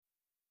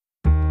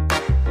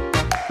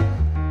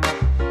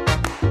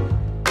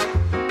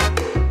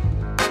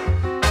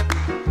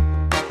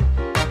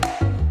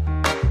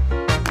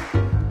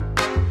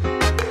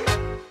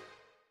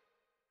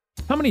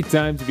many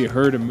times have you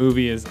heard a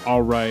movie is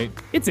alright,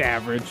 it's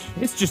average,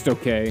 it's just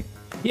okay?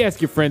 You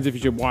ask your friends if you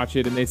should watch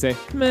it and they say,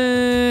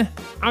 meh.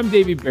 I'm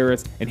Davey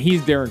Barris and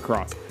he's Darren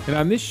Cross. And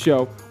on this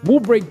show, we'll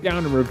break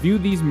down and review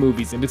these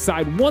movies and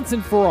decide once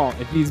and for all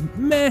if these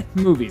meh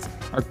movies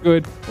are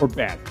good or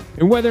bad,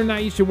 and whether or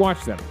not you should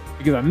watch them.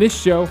 Because on this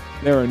show,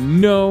 there are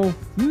no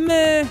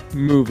meh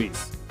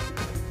movies.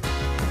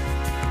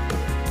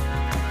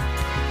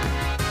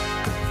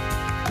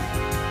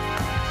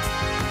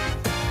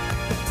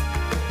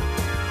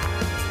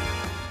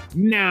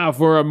 Now,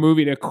 for a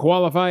movie to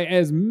qualify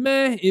as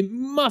meh, it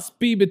must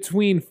be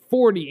between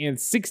 40 and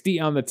 60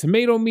 on the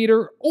tomato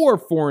meter or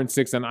 4 and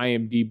 6 on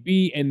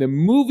IMDb. And the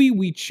movie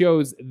we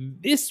chose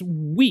this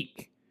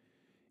week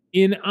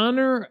in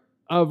honor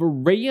of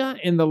Raya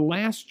and the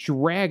Last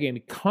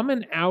Dragon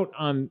coming out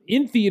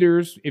in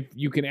theaters, if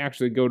you can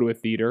actually go to a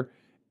theater,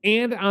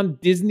 and on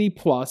Disney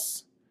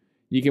Plus.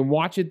 You can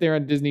watch it there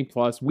on Disney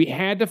Plus. We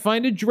had to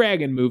find a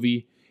dragon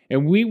movie.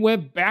 And we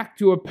went back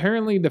to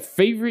apparently the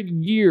favorite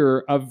year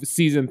of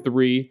season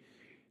 3,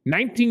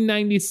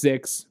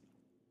 1996,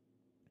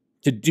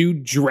 to do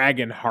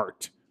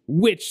Dragonheart,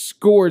 which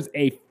scores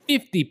a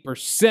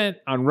 50%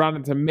 on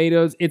Rotten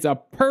Tomatoes. It's a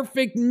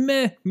perfect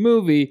meh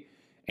movie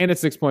and a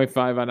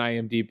 6.5 on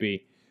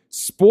IMDb.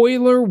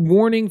 Spoiler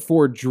warning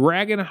for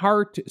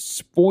Dragonheart.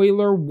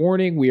 Spoiler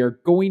warning. We are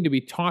going to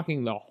be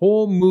talking the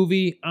whole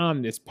movie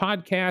on this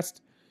podcast.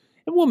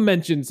 And we'll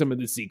mention some of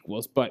the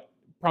sequels, but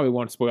probably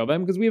won't spoil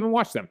them because we haven't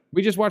watched them.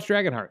 We just watched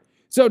Dragonheart.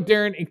 So,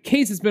 Darren, in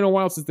case it's been a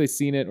while since they've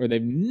seen it or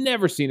they've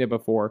never seen it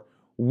before,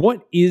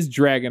 what is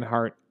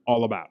Dragonheart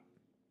all about?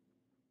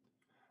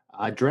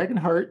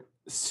 Dragonheart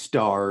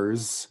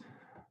stars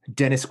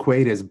Dennis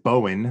Quaid as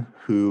Bowen,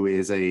 who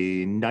is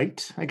a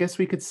knight, I guess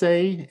we could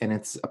say, and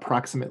it's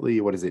approximately,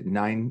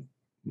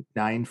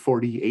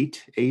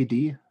 948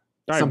 AD?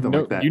 Something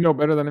like that. You know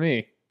better than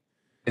me.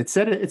 It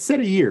said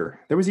a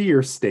year. There was a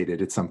year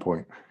stated at some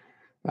point.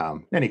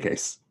 Any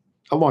case.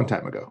 A long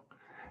time ago.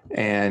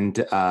 And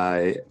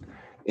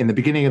in the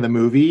beginning of the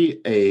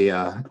movie,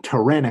 a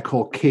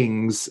tyrannical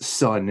king's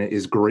son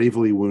is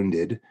gravely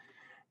wounded,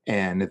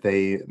 and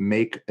they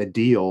make a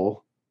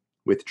deal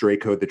with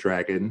Draco the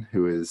Dragon,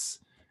 who is,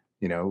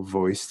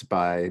 voiced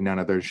by none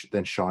other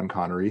than Sean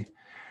Connery.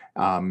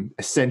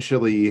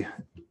 Essentially,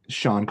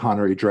 Sean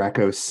Connery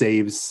Draco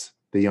saves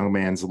the young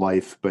man's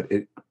life, but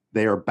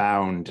they are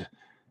bound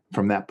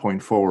from that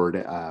point forward.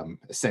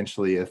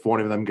 Essentially, if one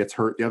of them gets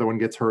hurt, the other one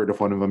gets hurt. If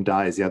one of them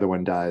dies, the other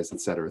one dies,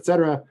 et cetera, et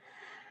cetera.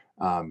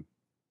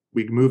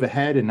 We move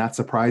ahead, and not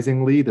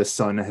surprisingly, the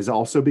son has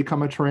also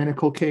become a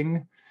tyrannical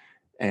king,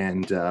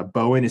 and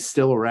Bowen is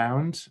still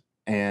around,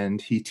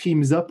 and he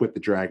teams up with the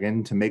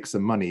dragon to make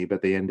some money,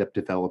 but they end up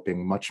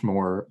developing much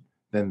more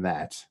than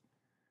that.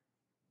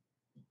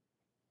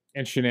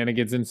 And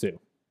shenanigans ensue.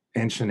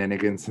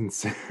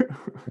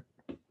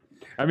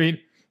 I mean,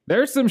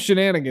 there's some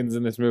shenanigans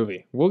in this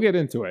movie. We'll get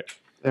into it.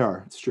 There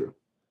are. It's true.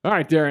 All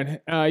right, Darren.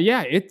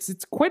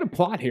 It's quite a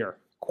plot here.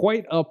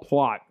 Quite a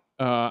plot.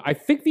 I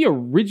think the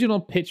original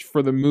pitch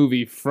for the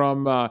movie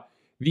from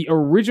the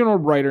original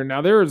writer,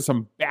 now there is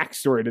some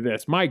backstory to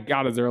this. My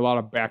God, is there a lot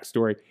of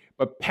backstory.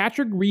 But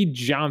Patrick Reed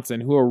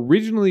Johnson, who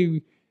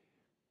originally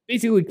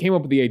basically came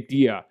up with the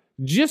idea,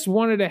 just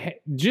wanted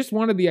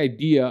the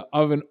idea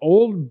of an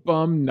old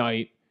bum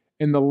knight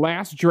in The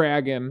Last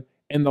Dragon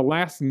and the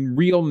last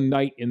real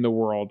knight in the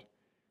world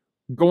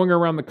going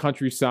around the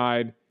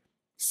countryside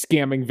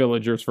scamming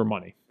villagers for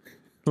money.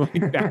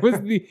 That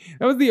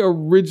was the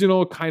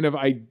original kind of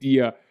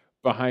idea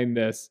behind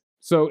this.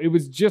 So it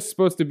was just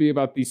supposed to be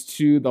about these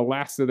two, the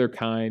last of their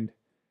kind.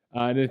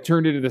 And it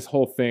turned into this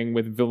whole thing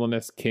with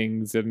villainous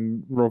kings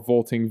and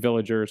revolting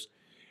villagers.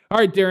 All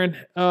right, Darren,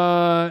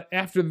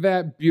 after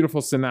that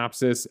beautiful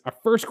synopsis, our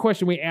first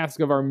question we ask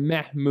of our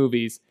meh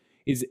movies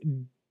is,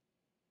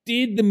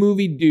 did the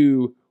movie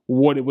do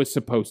what it was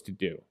supposed to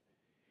do?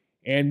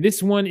 And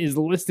this one is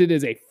listed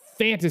as a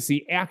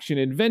fantasy action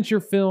adventure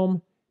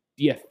film.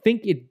 Do you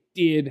think it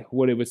did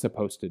what it was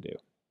supposed to do?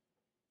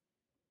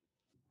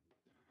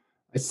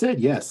 I said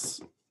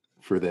yes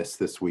for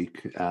this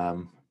week. I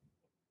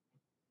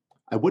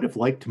would have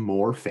liked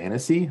more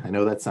fantasy. I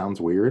know that sounds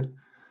weird,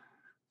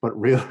 but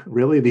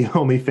really the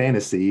only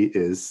fantasy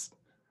is,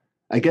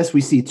 I guess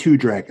we see two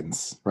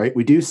dragons, right?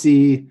 We do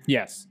see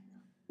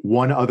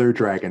one other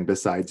dragon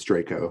besides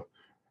Draco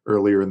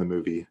earlier in the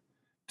movie.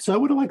 So I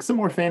would have liked some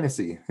more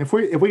fantasy. If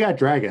we got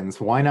dragons,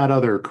 why not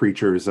other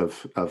creatures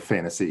of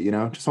fantasy?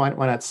 Just why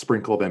not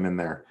sprinkle them in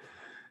there?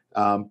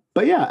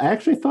 But yeah, I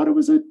actually thought it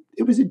was a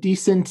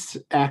decent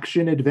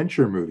action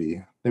adventure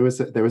movie. There was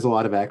a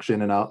lot of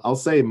action, and I'll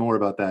say more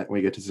about that when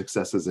we get to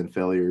successes and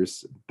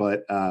failures.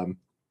 But and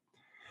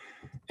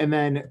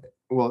then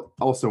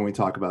also when we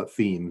talk about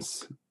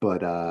themes.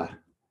 But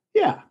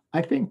yeah,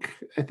 I think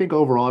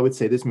overall I would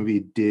say this movie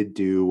did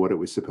do what it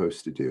was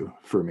supposed to do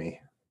for me.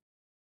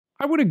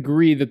 I would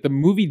agree that the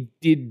movie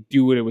did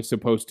do what it was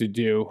supposed to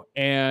do,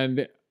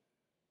 and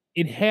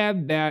it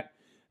had that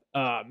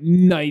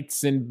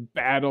knights and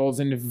battles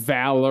and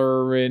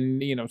valor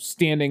and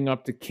standing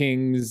up to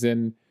kings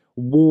and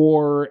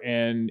war,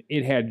 and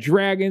it had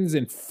dragons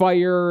and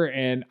fire.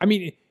 And I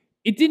mean,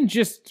 it didn't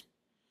just,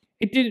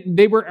 it didn't,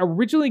 they were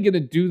originally going to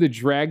do the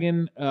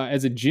dragon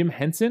as a Jim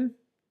Henson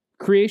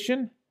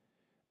creation.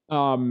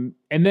 And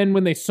then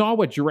when they saw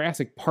what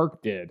Jurassic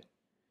Park did,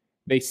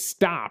 they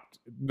stopped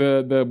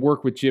the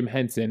work with Jim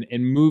Henson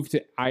and moved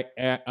to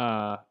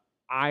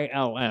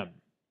ILM,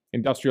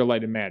 Industrial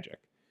Light and Magic.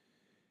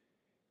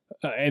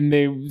 And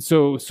they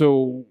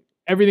so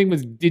everything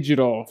was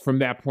digital from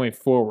that point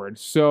forward.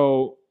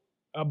 So,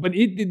 but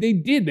they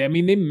did. I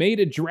mean, they made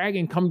a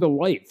dragon come to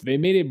life. They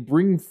made it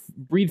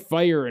breathe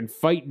fire and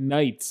fight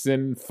knights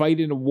and fight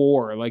in a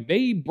war. Like,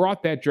 they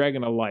brought that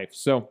dragon to life.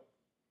 So,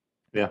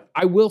 yeah,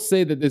 I will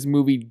say that this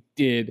movie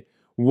did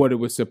what it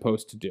was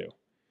supposed to do.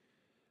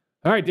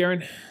 All right,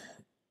 Darren,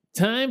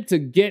 time to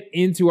get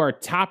into our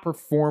top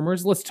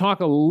performers. Let's talk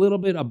a little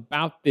bit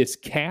about this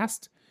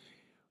cast.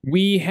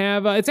 We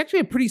have, it's actually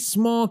a pretty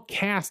small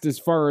cast as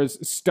far as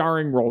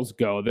starring roles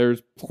go.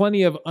 There's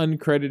plenty of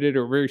uncredited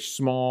or very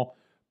small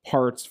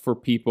parts for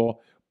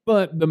people.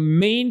 But the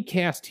main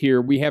cast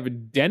here, we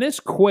have Dennis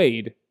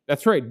Quaid.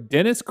 That's right,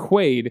 Dennis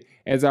Quaid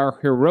as our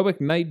heroic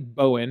knight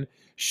Bowen.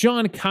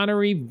 Sean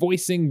Connery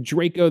voicing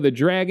Draco the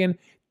Dragon.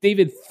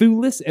 David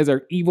Thewlis as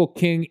our evil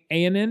king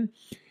Einan.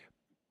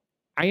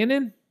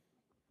 Einan.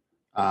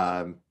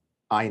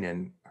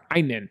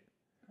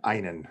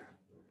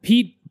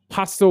 Pete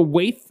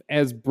Postlethwaite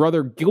as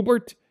Brother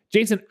Gilbert.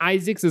 Jason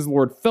Isaacs as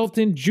Lord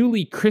Felton.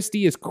 Julie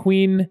Christie as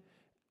Queen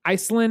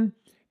Iceland.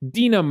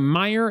 Dina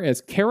Meyer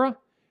as Kara.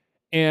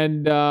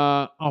 And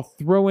I'll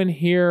throw in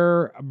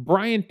here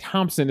Brian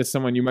Thompson is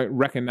someone you might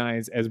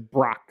recognize as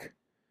Brock.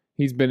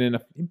 He's been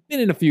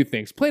in a few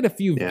things. Played a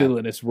few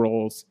villainous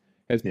roles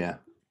as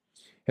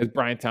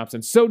Brian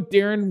Thompson. So,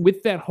 Darren,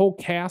 with that whole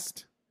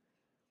cast,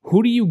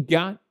 who do you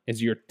got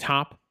as your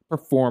top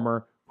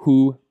performer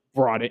who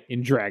brought it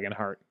in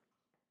Dragonheart?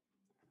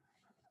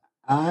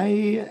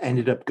 I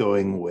ended up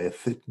going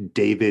with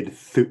David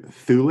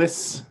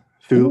Thewlis.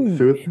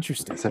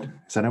 Interesting. Is that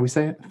how we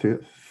say it?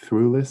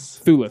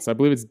 Thewlis? Thewlis. I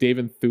believe it's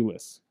David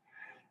Thewlis.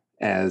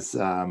 As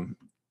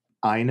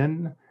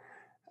Einan.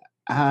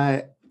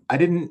 I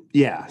didn't,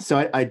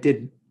 so I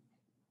did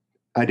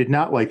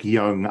not like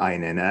young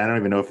Einan. I don't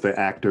even know if the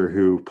actor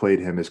who played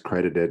him is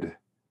credited.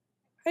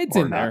 It's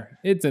in there.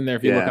 It's in there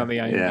if you look on the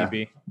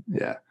IMDb.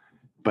 Yeah.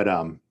 But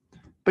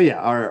yeah,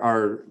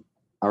 our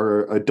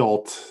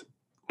adult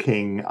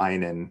King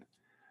Einan,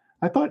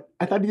 I thought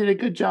he did a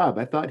good job.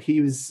 I thought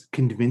he was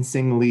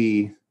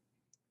convincingly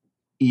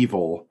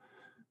evil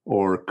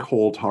or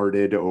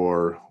cold-hearted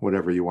or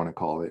whatever you want to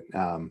call it.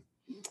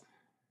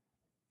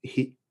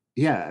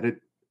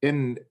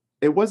 And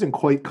it wasn't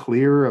quite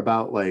clear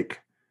about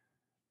like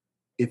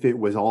if it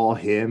was all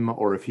him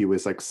or if he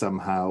was like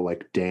somehow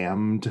like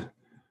damned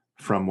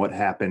from what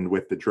happened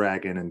with the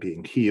dragon and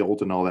being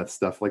healed and all that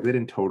stuff. Like, they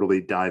didn't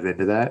totally dive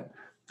into that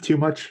too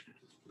much,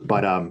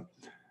 but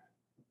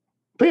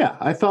yeah,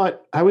 I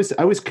thought I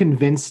was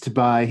convinced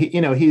by,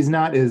 he's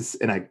not as,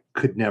 and I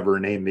could never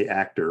name the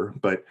actor,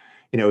 but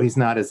he's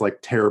not as like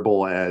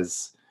terrible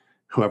as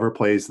whoever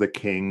plays the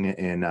king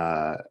in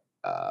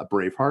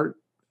Braveheart.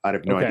 I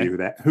have no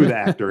idea who the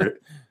actor.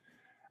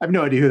 I have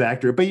no idea who the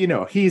actor, but he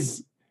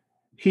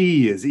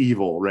is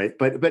evil, right?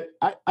 But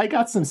I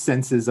got some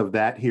senses of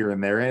that here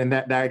and there, and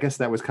that I guess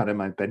that was kind of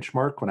my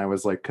benchmark when I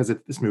was like, because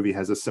this movie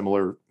has a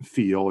similar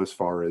feel as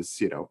far as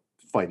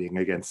fighting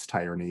against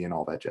tyranny and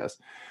all that jazz.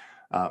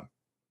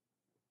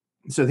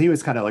 So he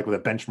was kind of like with a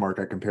benchmark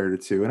I compared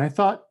it to, and I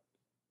thought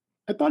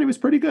he was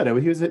pretty good.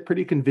 He was a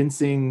pretty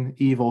convincing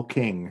evil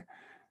king,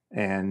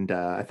 and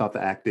I thought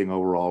the acting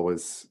overall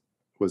was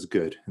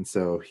good, and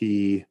so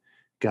he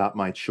got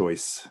my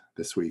choice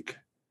this week.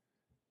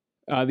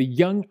 The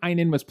young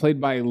Einan was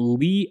played by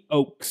Lee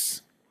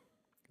Oakes.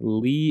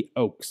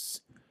 Director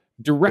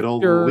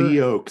Lee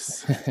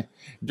Oakes.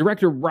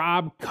 Director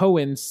Rob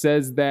Cohen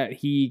says that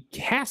he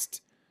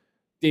cast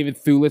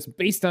David Thewlis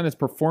based on his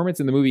performance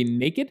in the movie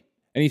Naked.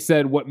 And he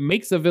said, what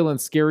makes a villain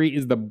scary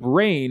is the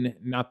brain,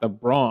 not the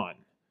brawn.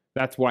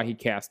 That's why he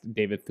cast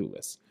David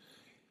Thewlis.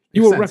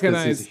 You will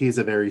recognize... He's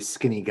a very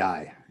skinny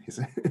guy.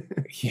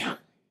 Yeah.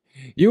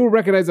 You will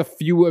recognize a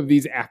few of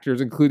these actors,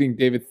 including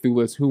David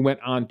Thewlis, who went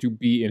on to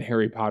be in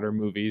Harry Potter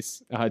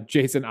movies.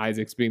 Jason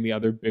Isaacs being the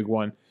other big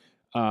one.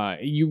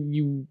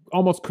 You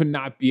almost could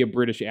not be a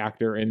British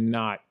actor and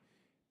not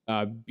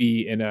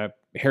be in a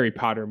Harry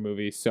Potter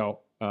movie. So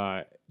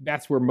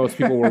that's where most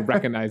people will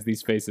recognize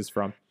these faces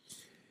from.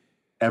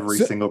 Every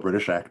single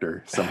British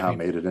actor somehow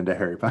made it into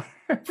Harry Potter.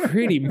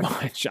 Pretty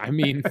much. I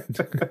mean...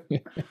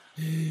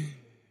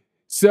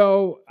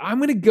 So I'm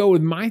going to go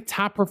with my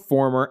top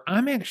performer.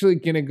 I'm actually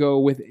going to go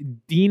with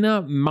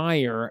Dina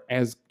Meyer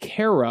as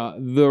Kara,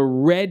 the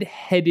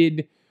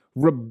red-headed,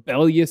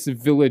 rebellious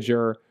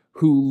villager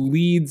who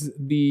leads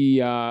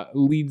the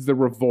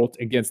revolt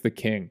against the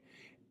king.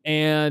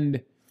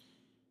 And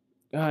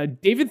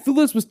David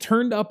Thewlis was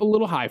turned up a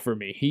little high for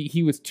me.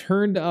 He was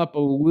turned up a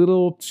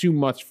little too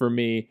much for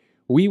me.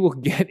 We will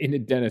get into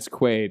Dennis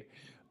Quaid.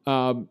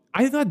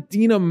 I thought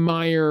Dina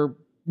Meyer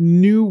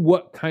knew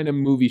what kind of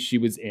movie she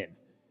was in.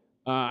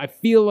 I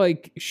feel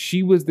like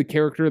she was the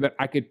character that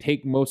I could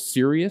take most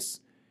serious.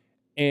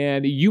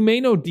 And you may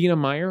know Dina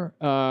Meyer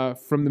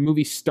from the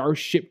movie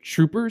Starship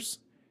Troopers.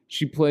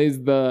 She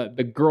plays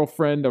the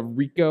girlfriend of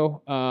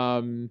Rico.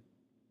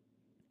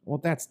 Well,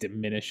 that's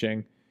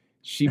diminishing.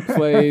 She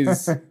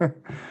plays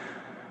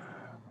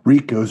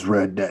Rico's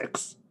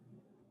rednecks.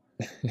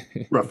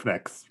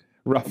 Roughnecks.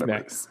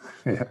 Roughnecks.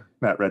 Yeah,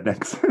 not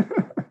rednecks.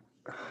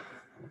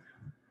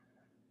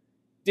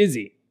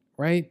 Dizzy,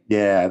 right?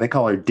 Yeah, they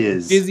call her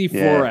Diz. Dizzy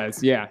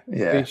Flores. Yeah.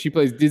 Yeah. She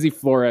plays Dizzy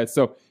Flores.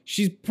 So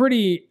she's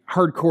pretty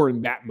hardcore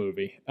in that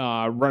movie,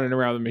 running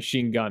around with a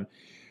machine gun.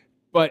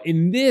 But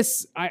in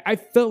this, I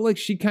felt like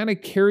she kind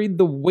of carried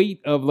the weight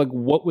of like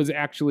what was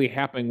actually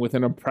happening with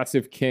an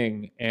oppressive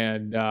king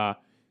and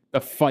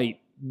the fight.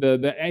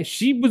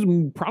 She was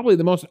probably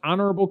the most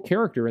honorable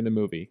character in the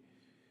movie.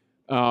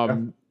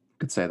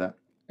 Could say that.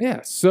 Yeah.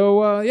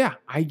 So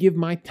I give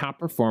my top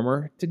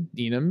performer to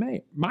Dina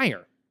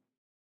Meyer.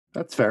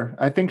 That's fair.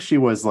 I think she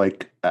was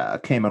like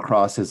came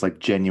across as like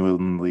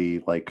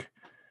genuinely like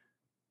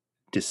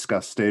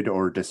disgusted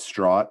or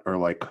distraught or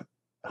like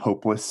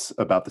hopeless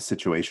about the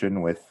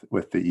situation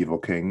with the evil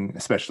king,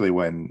 especially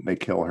when they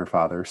kill her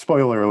father.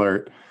 Spoiler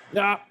alert.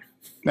 Yeah.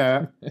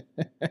 Nah.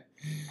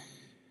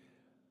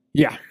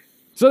 Yeah.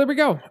 So there we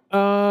go.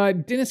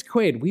 Dennis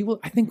Quaid.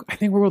 I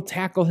think we'll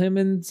tackle him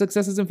in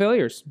Successes and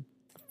Failures.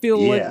 I feel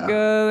like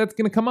that's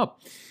gonna come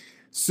up.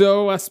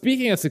 So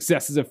speaking of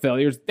successes and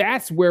failures,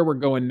 that's where we're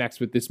going next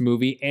with this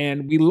movie.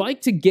 And we like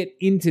to get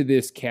into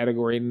this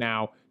category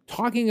now,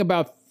 talking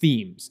about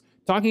themes.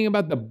 Talking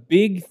about the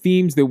big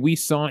themes that we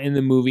saw in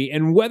the movie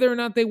and whether or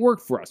not they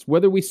worked for us,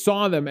 whether we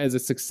saw them as a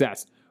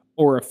success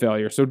or a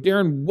failure. So,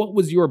 Darren, what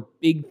was your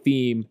big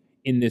theme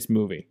in this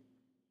movie?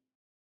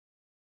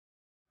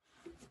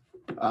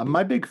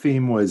 My big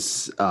theme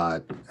was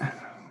I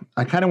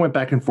kind of went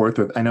back and forth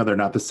with, I know they're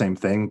not the same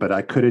thing, but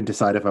I couldn't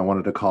decide if I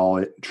wanted to call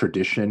it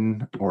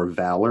tradition or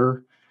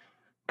valor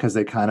because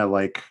they kind of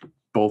like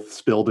both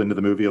spilled into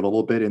the movie a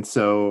little bit. And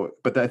so,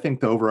 but I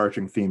think the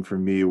overarching theme for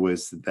me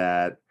was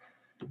that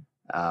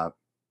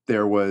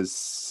there were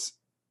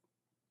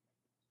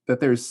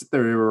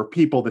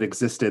people that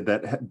existed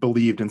that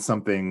believed in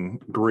something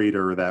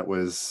greater that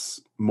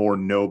was more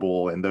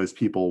noble, and those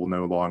people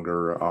no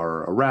longer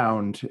are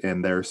around,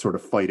 and they're sort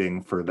of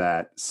fighting for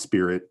that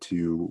spirit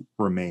to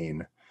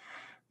remain.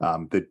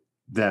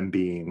 Them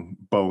being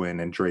Bowen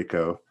and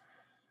Draco.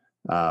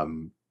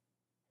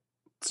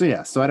 So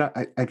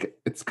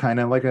it's kind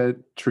of like a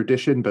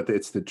tradition, but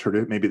it's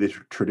maybe the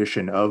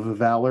tradition of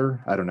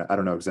valor. I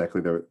don't know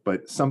exactly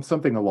but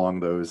something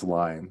along those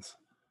lines.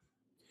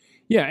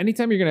 Yeah,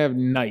 anytime you're gonna have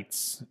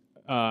knights,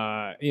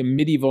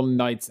 medieval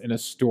knights in a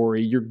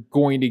story, you're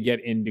going to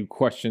get into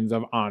questions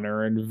of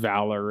honor and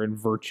valor and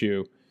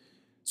virtue.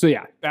 So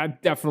yeah,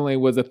 that definitely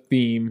was a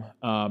theme.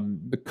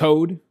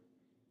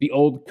 The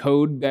old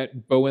code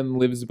that Bowen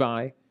lives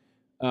by.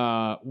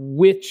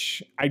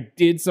 Which I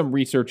did some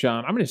research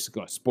on. I'm just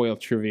going to spoil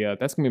trivia.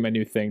 That's going to be my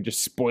new thing,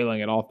 just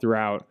spoiling it all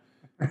throughout.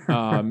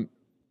 The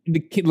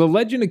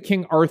Legend of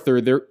King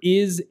Arthur, there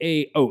is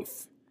a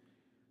oath,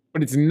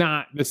 but it's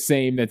not the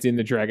same that's in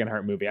the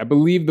Dragonheart movie. I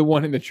believe the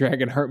one in the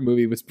Dragonheart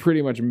movie was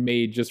pretty much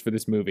made just for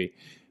this movie.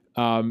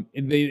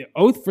 The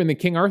oath from the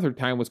King Arthur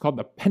time was called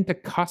the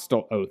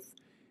Pentecostal Oath.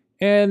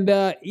 And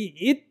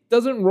it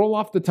doesn't roll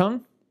off the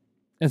tongue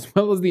as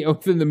well as the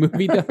oath in the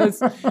movie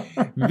does.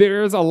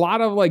 There's a lot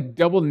of like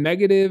double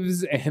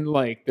negatives and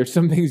like there's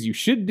some things you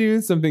should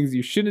do, some things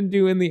you shouldn't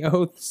do in the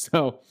oath.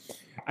 So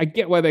I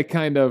get why they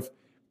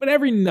but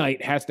every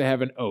knight has to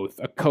have an oath,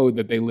 a code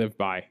that they live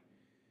by.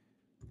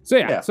 So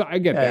yeah. So I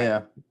get that.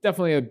 Yeah.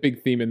 Definitely a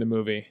big theme in the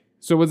movie.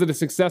 So was it a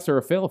success or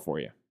a fail for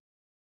you?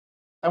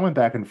 I went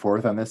back and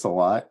forth on this a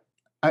lot.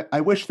 I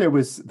wish there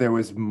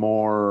was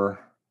more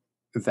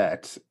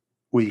that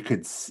we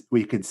could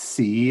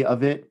see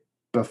of it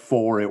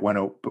before it went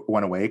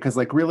away, because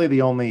like really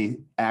the only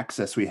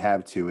access we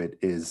have to it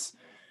is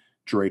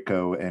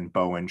Draco and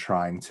Bowen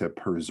trying to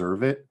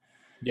preserve it.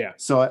 Yeah.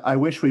 So I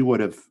wish we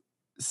would have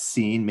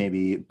seen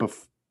maybe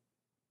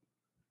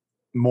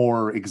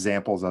more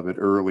examples of it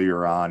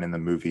earlier on in the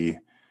movie,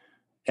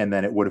 and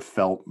then it would have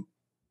felt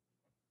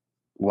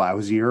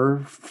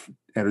lousier,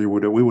 and we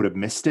would have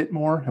missed it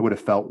more. It would have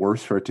felt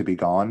worse for it to be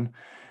gone.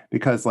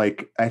 Because,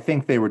 like, I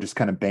think they were just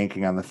kind of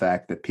banking on the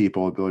fact that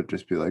people would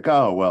just be like,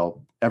 oh,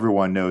 well,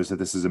 everyone knows that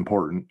this is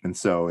important. And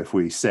so if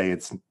we say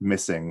it's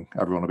missing,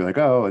 everyone will be like,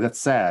 oh, that's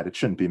sad. It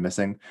shouldn't be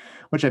missing.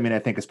 Which, I mean, I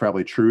think is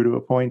probably true to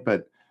a point.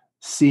 But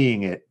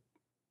seeing it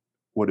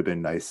would have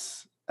been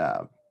nice.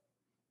 Yeah.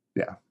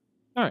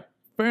 All right.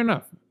 Fair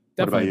enough.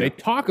 Definitely. They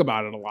talk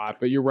about it a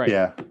lot, but you're right.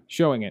 Yeah.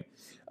 Showing it.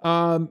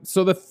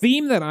 So the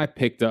theme that I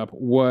picked up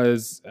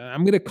was,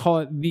 I'm going to call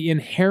it the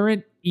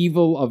inherent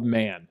evil of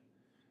man.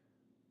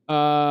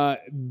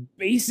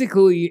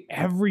 Basically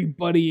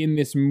everybody in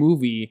this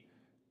movie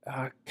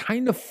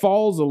kind of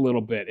falls a little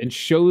bit and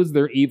shows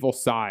their evil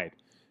side.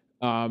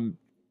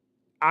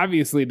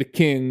 Obviously the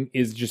king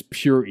is just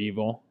pure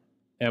evil,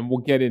 and we'll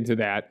get into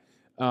that.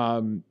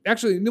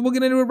 Actually, we'll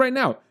get into it right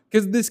now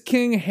because this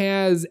king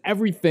has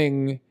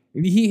everything.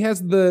 He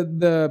has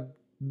the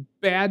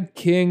bad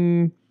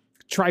king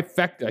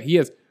trifecta. He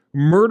has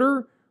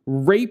murder,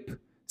 rape,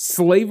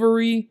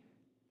 slavery,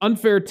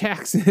 unfair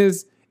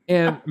taxes,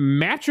 and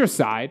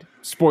matricide.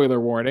 Spoiler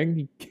warning.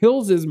 He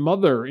kills his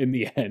mother in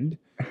the end.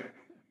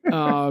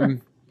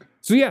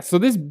 So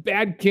this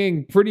bad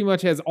king pretty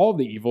much has all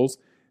the evils.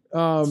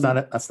 That's not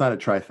a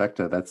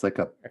trifecta. That's like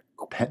a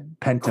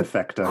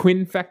pentafecta.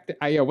 Quinfecta.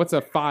 Yeah, what's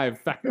a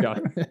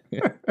fivefecta?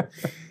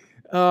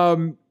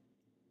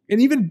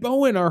 And even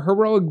Bowen, our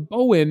heroic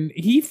Bowen,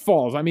 he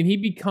falls. I mean, he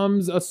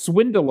becomes a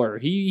swindler.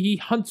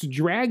 He hunts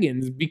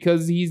dragons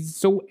because he's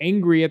so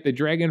angry at the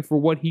dragon for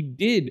what he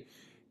did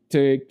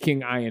to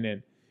King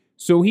Ionin.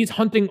 So he's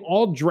hunting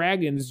all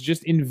dragons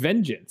just in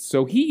vengeance.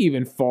 So he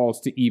even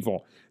falls to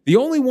evil. The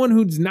only one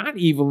who's not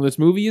evil in this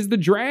movie is the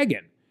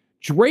dragon.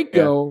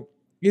 Draco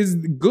is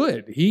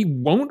good. He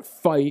won't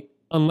fight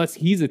unless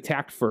he's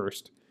attacked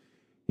first.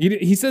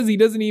 He says he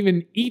doesn't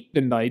even eat the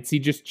knights. He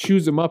just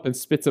chews them up and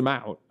spits them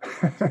out.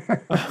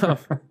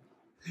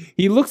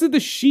 He looks at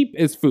the sheep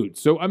as food.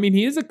 So, I mean,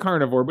 he is a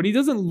carnivore, but he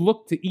doesn't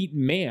look to eat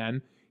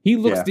man. He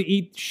looks to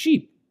eat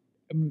sheep,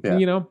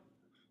 you know?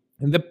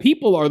 And the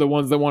people are the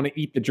ones that want to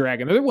eat the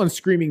dragon. They're the ones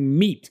screaming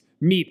meat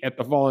at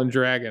the fallen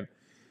dragon.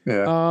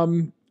 Yeah.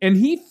 And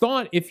he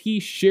thought if he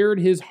shared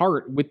his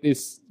heart with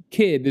this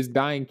kid, this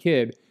dying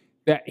kid,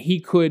 that he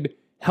could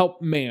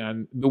help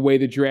man the way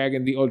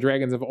the old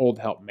dragons of old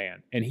helped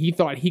man. And he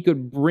thought he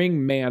could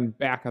bring man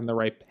back on the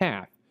right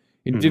path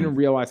and didn't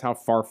realize how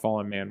far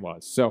fallen man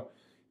was. So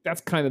that's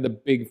kind of the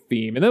big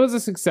theme. And that was a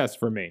success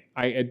for me.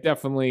 I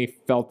definitely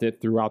felt it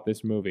throughout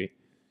this movie.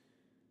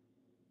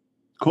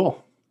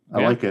 Cool.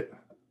 I like it.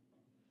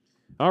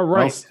 All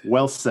right.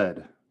 Well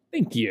said.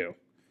 Thank you.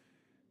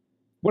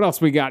 What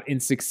else we got in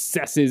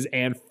successes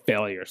and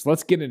failures?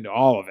 Let's get into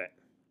all of it.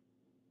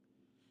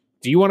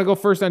 Do you want to go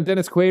first on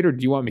Dennis Quaid, or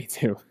do you want me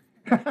to?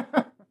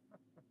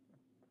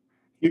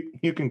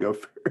 You can go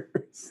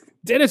first.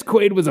 Dennis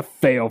Quaid was a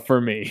fail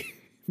for me.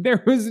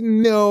 There was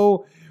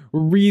no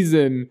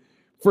reason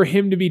for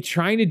him to be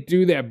trying to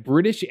do that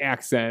British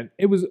accent.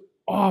 It was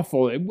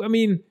awful. I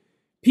mean,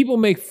 people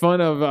make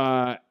fun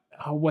of,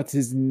 what's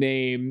his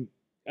name,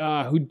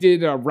 who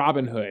did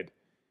Robin Hood,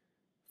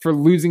 for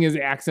losing his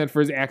accent, for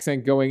his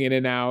accent going in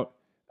and out.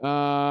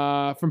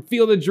 From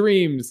Field of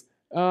Dreams,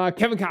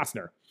 Kevin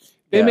Costner.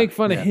 They make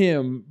fun of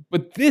him,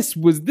 but this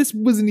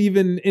wasn't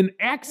even an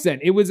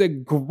accent. It was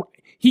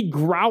he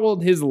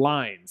growled his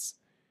lines.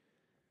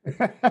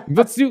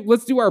 Let's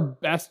do our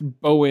best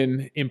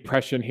Bowen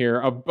impression here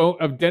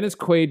of Dennis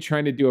Quaid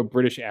trying to do a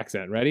British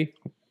accent. Ready?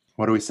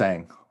 What are we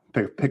saying?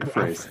 Pick a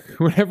phrase.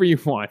 Whatever you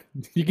want.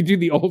 You can do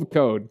the old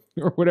code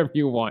or whatever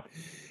you want.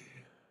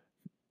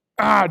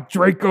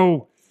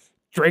 Draco,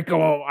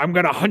 I'm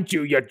gonna hunt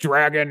you, you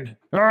dragon.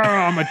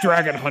 I'm a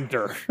dragon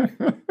hunter.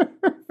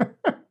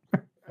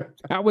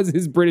 That was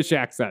his British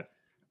accent.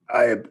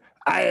 I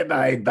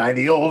abide by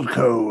the old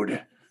code.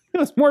 It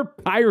was more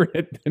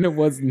pirate than it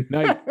was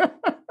knight.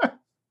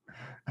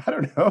 I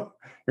don't know.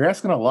 You're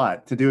asking a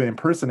lot to do an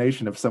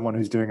impersonation of someone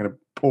who's doing a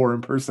poor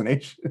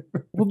impersonation.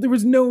 Well, there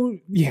was no.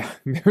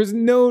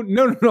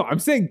 I'm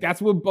saying that's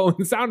what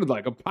Bowen sounded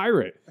like, a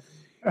pirate.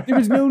 There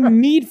was no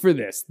need for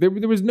this. There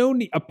was no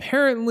need.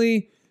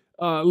 Apparently,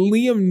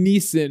 Liam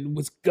Neeson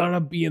was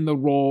gonna be in the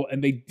role,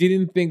 and they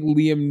didn't think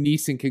Liam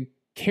Neeson could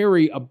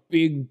carry a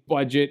big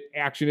budget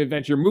action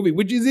adventure movie,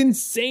 which is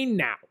insane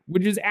now,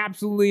 which is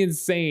absolutely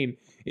insane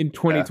in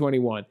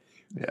 2021.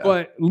 Yeah.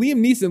 But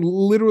Liam Neeson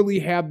literally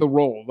had the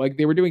role. Like,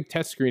 they were doing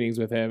test screenings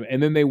with him,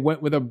 and then they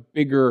went with a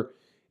bigger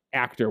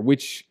actor,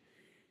 which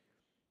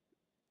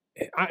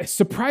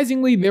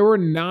surprisingly, there were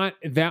not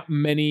that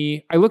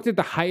many. I looked at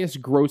the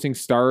highest grossing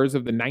stars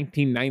of the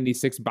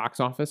 1996 box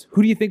office.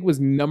 Who do you think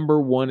was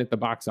number one at the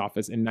box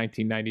office in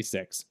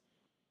 1996?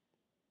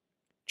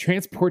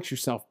 Transport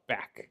yourself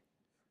back.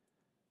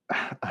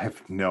 I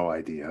have no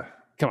idea.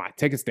 Come on,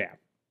 take a stab.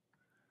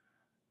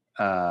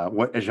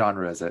 What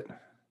genre is it?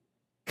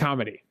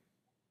 Comedy.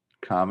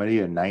 Comedy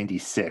in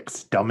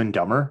 96. Dumb and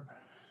Dumber?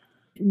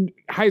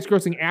 Highest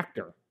grossing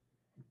actor.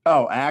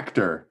 Oh,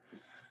 actor.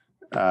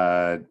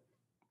 Mel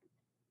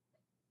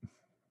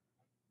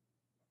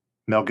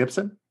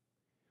Gibson?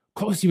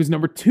 Close, he was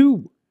number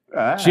two.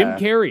 Jim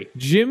Carrey.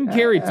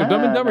 So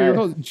Dumb and Dumber, you're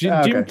close.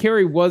 Jim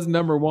Carrey was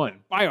number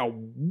one by a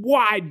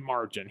wide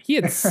margin. He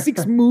had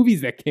 6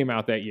 movies that came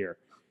out that year.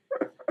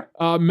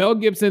 Mel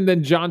Gibson,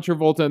 then John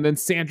Travolta, and then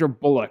Sandra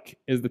Bullock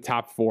is the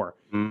top 4.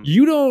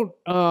 You don't.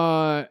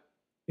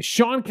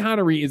 Sean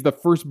Connery is the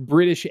first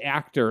British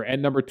actor at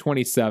number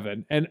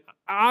 27, and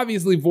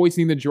obviously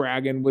voicing the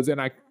dragon was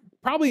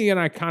probably an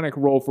iconic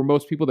role for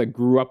most people that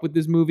grew up with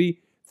this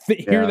movie.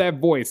 Hear that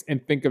voice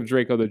and think of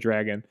Draco the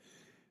Dragon.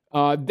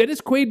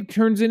 Dennis Quaid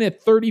turns in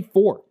at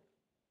 34.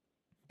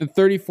 The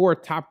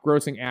 34th top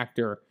grossing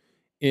actor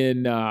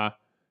in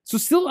so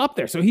still up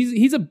there. So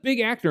he's a big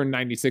actor in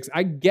 96.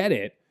 I get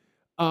it.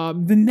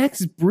 The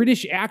next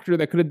British actor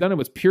that could have done it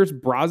was Pierce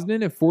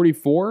Brosnan at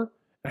 44.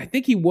 And I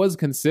think he was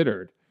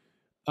considered.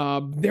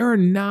 There are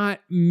not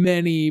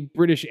many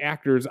British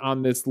actors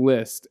on this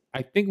list.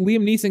 I think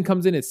Liam Neeson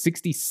comes in at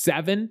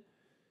 67.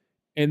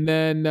 And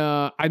then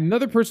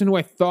another person who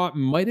I thought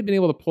might have been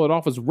able to pull it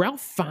off was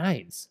Ralph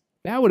Fiennes.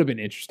 That would have been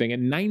interesting at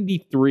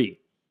 93.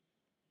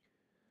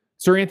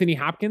 Sir Anthony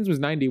Hopkins was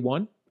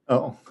 91.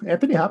 Oh,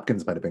 Anthony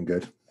Hopkins might have been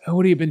good.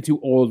 Would he have been too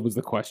old was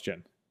the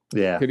question.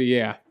 Yeah. Could he?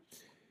 Yeah.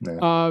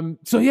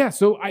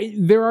 So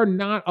there are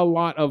not a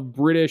lot of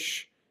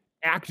British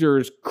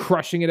actors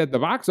crushing it at the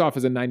box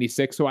office in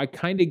 96. So I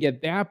kind of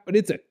get that, but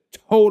it's a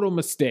total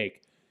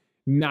mistake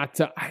not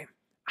to. I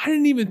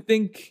didn't even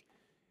think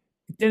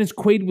Dennis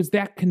Quaid was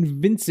that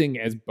convincing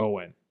as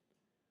Bowen.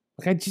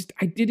 Like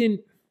I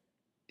didn't.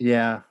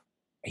 Yeah.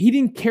 He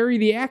didn't carry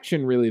the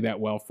action really that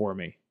well for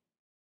me.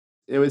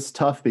 It was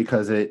tough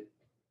because it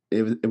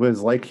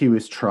was like he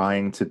was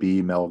trying to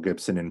be Mel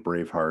Gibson in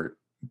Braveheart,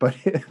 but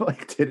it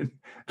didn't,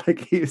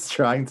 he was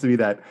trying to be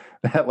that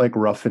like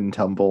rough and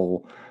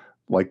tumble,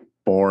 like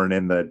born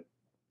in the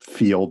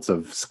fields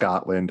of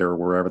Scotland or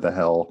wherever the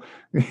hell,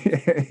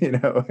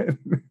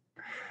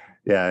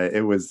 yeah,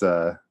 it was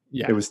tough.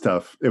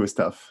 It was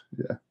tough.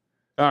 Yeah.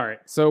 All right.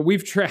 So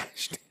we've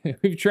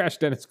trashed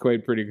Dennis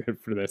Quaid pretty good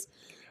for this.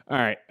 All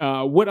right.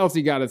 What else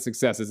you got as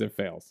successes and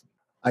fails?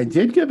 I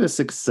did give a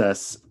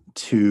success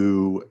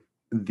to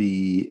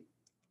the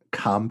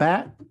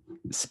combat,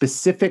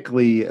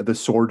 specifically the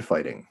sword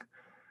fighting.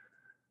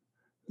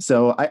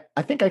 So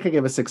I think I could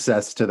give a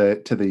success to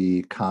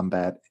the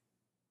combat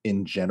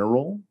in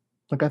general.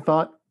 Like I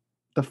thought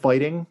the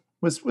fighting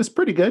was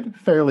pretty good,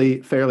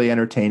 fairly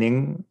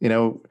entertaining,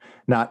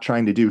 not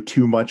trying to do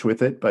too much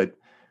with it, but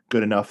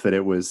good enough that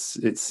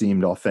it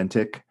seemed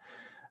authentic.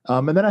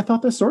 And then I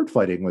thought the sword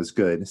fighting was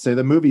good. So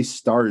the movie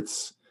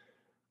starts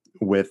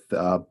with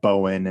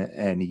Bowen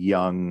and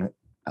young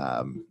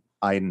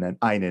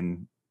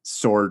Einan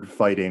sword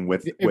fighting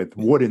with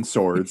wooden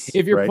swords.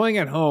 If you're playing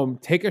at home,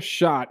 take a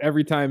shot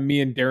every time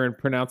me and Darren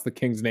pronounce the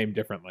king's name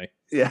differently.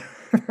 Yeah.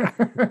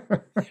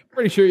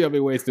 Pretty sure you'll be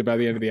wasted by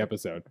the end of the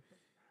episode.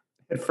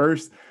 At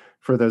first,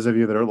 for those of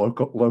you that are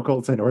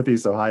local to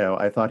Northeast Ohio,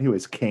 I thought he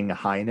was King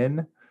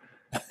Hainan.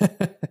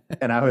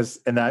 And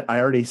I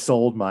already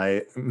sold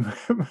my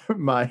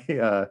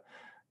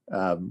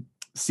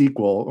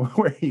sequel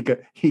where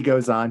he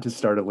goes on to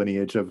start a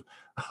lineage of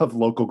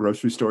local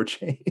grocery store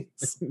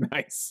chains.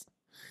 Nice.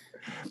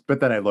 But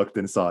then I looked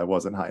and saw it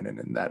wasn't Hainan,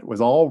 and that was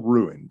all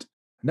ruined.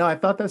 No, I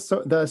thought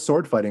the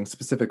sword fighting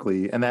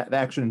specifically, and the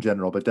action in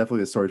general, but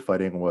definitely the sword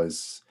fighting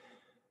was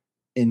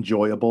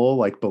enjoyable,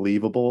 like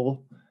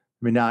believable. I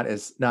mean,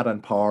 not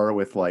on par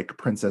with like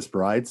Princess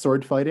Bride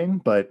sword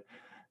fighting, but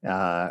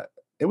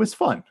it was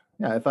fun.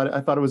 Yeah, I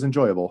thought it was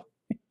enjoyable.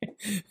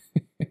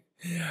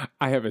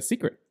 I have a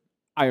secret.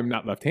 I am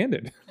not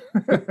left-handed.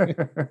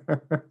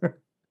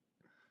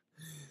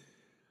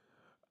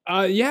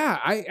 Yeah,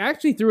 I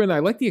actually threw in. I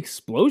like the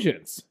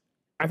explosions.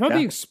 I thought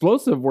the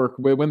explosive work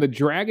when the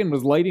dragon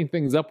was lighting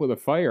things up with a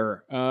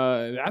fire.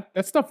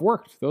 That stuff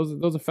worked.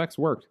 Those effects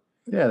worked.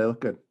 Yeah, they look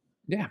good.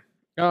 Yeah.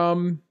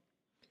 I'm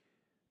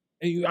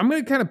going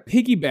to kind of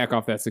piggyback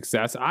off that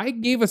success. I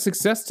gave a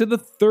success to the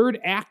third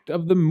act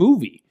of the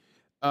movie.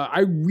 I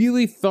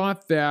really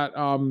thought that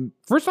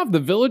first off, the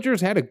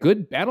villagers had a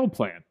good battle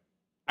plan.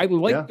 I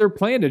liked their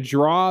plan to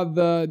draw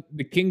the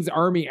king's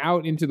army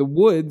out into the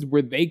woods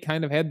where they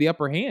kind of had the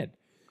upper hand.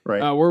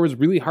 Right. Where it was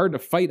really hard to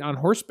fight on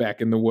horseback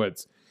in the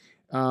woods.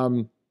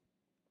 I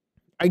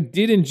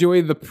did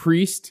enjoy the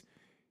priest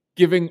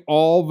giving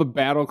all the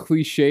battle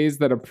cliches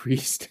that a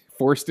priest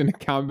forced into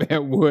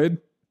combat would.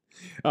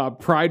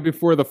 Pride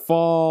before the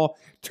fall,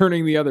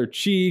 turning the other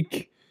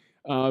cheek.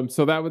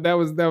 So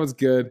that was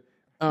good.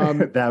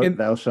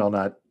 Thou shalt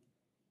not.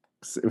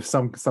 It was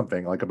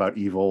something like about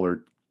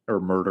evil or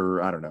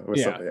murder. I don't know.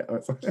 It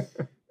was something.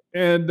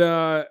 And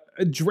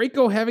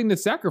Draco having to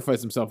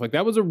sacrifice himself, like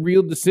that was a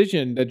real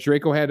decision that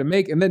Draco had to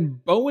make. And then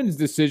Bowen's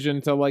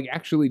decision to like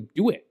actually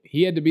do it.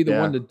 He had to be the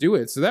one to do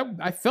it. So that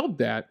I felt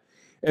that.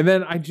 And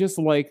then I just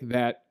like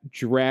that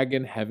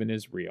dragon heaven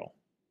is real.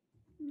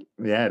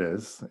 Yeah, it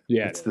is.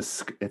 Yeah, it's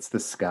the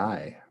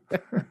sky.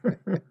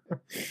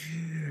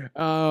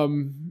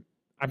 I'm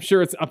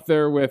sure it's up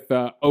there with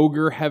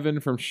ogre heaven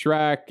from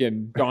Shrek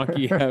and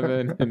donkey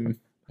heaven and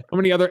how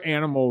many other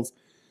animals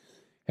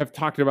have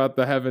talked about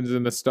the heavens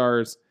and the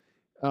stars.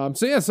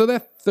 So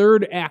that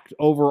third act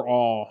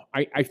overall,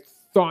 I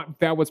thought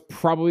that was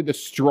probably the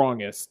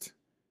strongest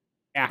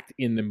act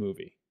in the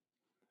movie.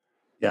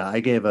 Yeah, I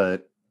gave a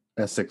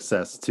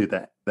success to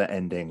the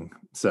ending.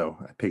 So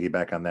I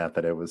piggyback on that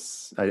it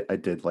was, I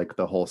did like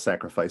the whole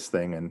sacrifice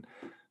thing and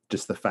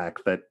just the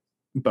fact that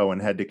Bowen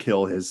had to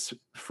kill his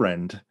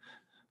friend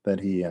that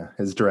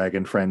his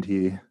dragon friend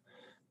he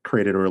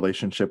created a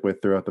relationship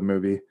with throughout the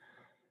movie.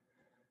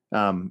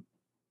 But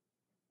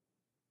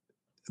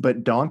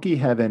donkey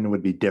heaven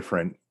would be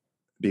different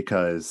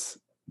because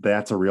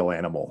that's a real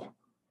animal.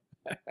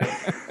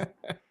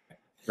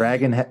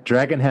 Dragon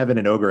heaven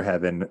and ogre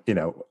heaven,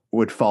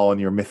 would fall in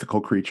your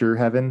mythical creature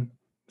heaven.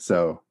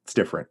 So it's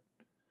different.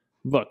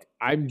 Look,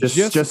 I'm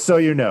just so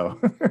you know.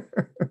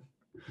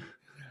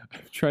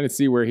 I'm trying to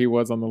see where he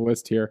was on the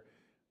list here.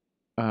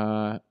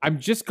 I'm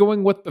just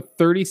going what the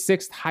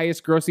 36th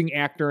highest grossing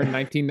actor in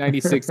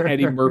 1996,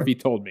 Eddie Murphy,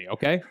 told me.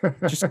 Okay,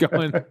 just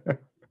going.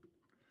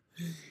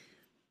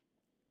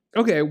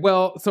 Okay,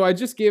 well, so I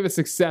just gave a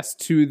success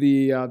to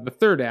the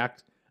third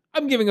act.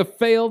 I'm giving a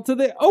fail to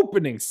the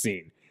opening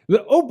scene.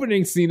 The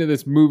opening scene of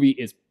this movie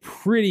is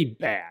pretty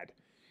bad.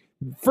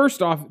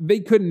 First off, they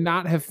could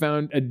not have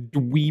found a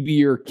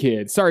dweebier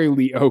kid. Sorry,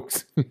 Lee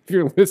Oaks, if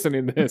you're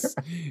listening to this.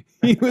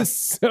 He was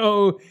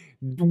so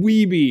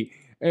dweeby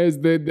as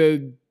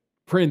the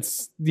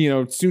prince,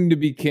 soon to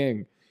be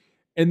king.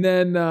 And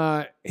then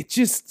it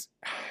just,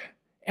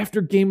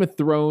 after Game of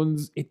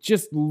Thrones, it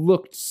just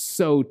looked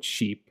so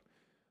cheap.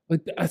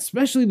 Like,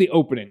 especially the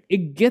opening.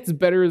 It gets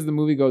better as the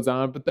movie goes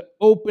on, but the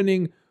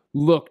opening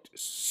looked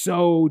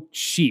so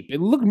cheap. It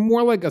looked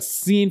more like a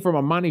scene from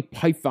a Monty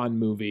Python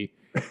movie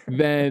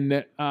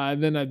than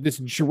this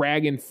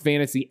dragon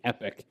fantasy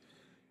epic.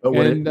 But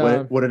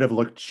would it have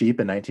looked cheap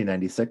in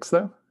 1996,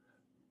 though?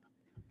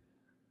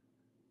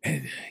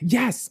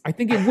 Yes, I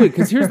think it would,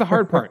 because here's the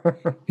hard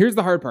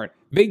part.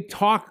 They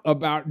talk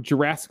about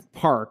Jurassic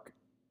Park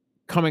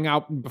coming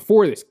out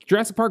before this.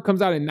 Jurassic Park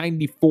comes out in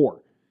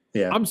 94.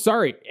 Yeah. I'm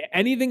sorry.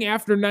 Anything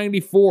after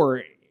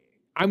 94,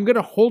 I'm going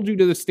to hold you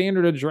to the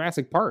standard of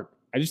Jurassic Park.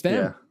 I just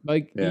am.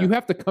 You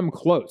have to come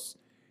close.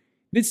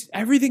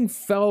 Everything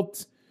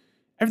felt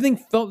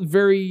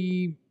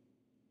very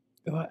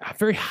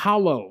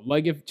hollow.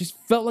 Like, it just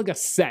felt like a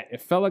set.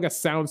 It felt like a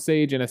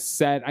soundstage and a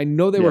set. I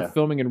know they were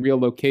filming in real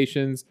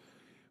locations,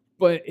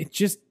 but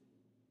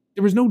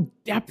there was no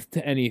depth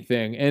to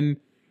anything. And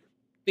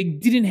they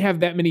didn't have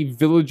that many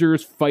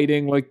villagers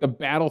fighting. Like, the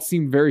battle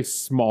seemed very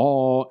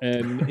small,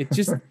 and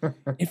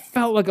it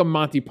felt like a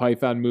Monty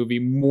Python movie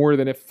more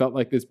than it felt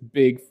like this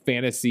big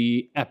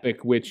fantasy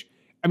epic, which,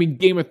 I mean,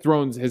 Game of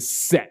Thrones has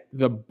set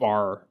the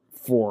bar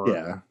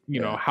for,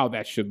 how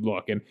that should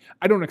look. And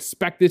I don't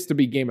expect this to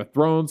be Game of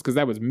Thrones, because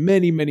that was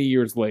many, many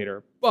years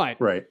later.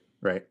 But right.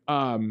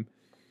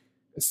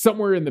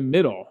 Somewhere in the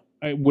middle,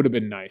 it would have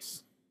been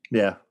nice.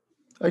 Yeah,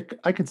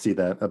 I could see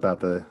that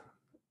about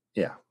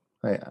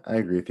I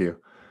agree with you.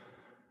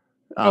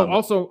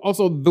 Also,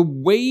 the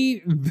way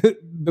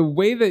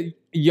that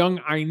young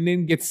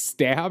Einan gets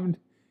stabbed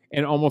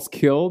and almost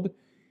killed,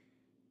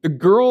 the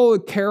girl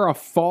Kara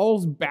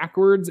falls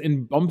backwards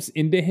and bumps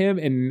into him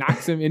and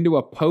knocks him into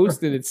a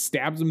post, and it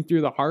stabs him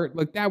through the heart.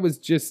 Like, that was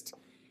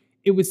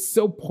it was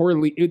so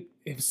poorly. It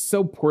was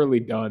so poorly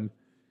done.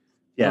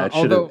 Yeah,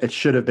 it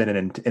should have been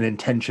an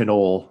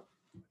intentional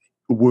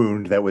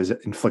wound that was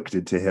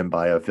inflicted to him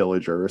by a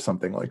villager or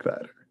something like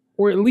that.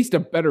 Or at least a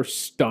better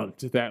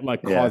stunt that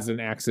caused an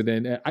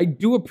accident. I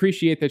do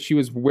appreciate that she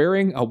was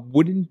wearing a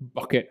wooden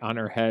bucket on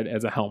her head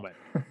as a helmet.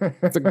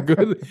 It's a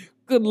good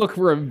look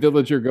for a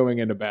villager going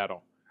into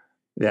battle.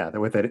 Yeah,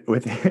 with an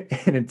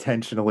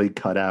intentionally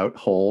cut out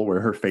hole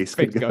where her face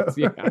could go. Goes,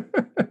 yeah.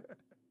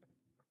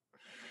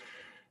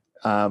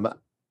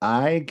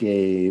 I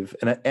gave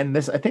and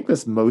this, I think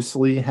this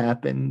mostly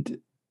happened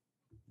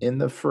in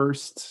the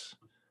first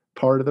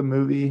part of the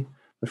movie,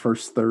 the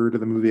first third of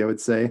the movie, I would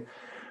say.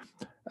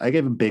 I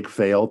gave a big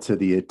fail to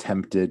the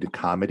attempted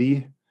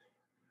comedy.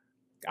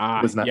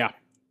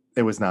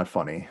 It was not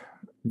funny.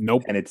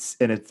 Nope. And it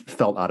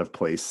felt out of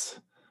place.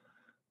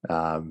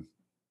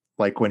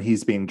 Like when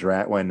he's being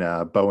when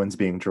Bowen's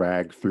being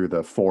dragged through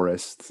the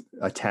forest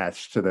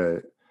attached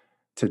to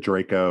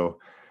Draco,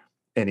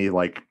 and he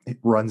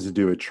runs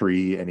into a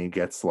tree and he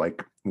gets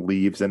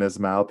leaves in his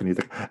mouth and he's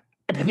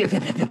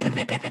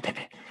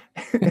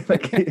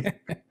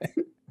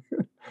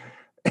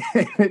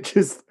it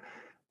just,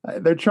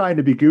 they're trying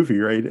to be goofy,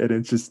 right? And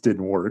it just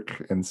didn't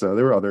work. And so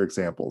there were other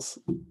examples.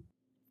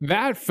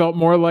 That felt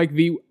more like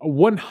the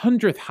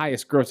 100th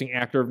highest grossing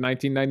actor of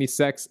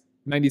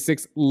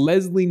 1996,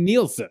 Leslie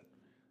Nielsen.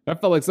 That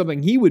felt like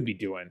something he would be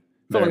doing.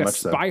 It felt like a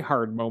Spy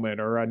Hard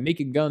moment or a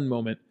Naked Gun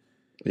moment.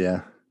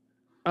 Yeah.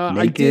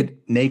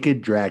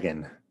 Naked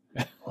Dragon.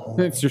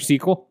 That's your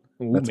sequel?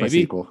 Ooh, that's maybe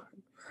my sequel.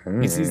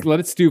 Let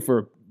it stew for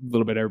a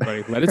little bit,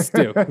 everybody. Let it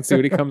stew. Let's see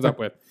what he comes up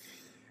with.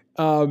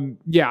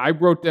 I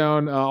wrote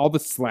down all the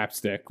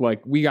slapstick.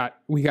 Like, we got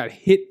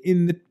hit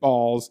in the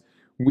balls.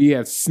 We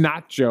had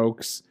snot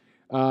jokes.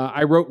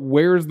 I wrote,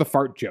 "Where's the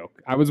fart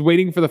joke?" I was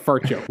waiting for the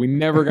fart joke. We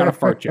never got a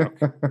fart joke.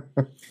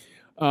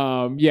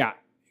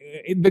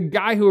 The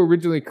guy who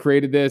originally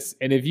created this,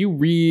 and if you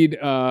read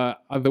the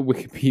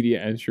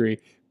Wikipedia entry,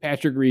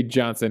 Patrick Reed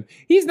Johnson,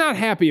 he's not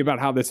happy about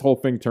how this whole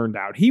thing turned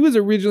out. He was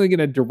originally going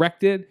to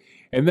direct it,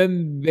 and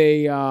then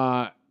they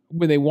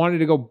when they wanted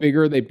to go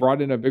bigger, they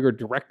brought in a bigger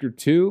director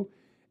too,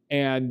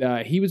 and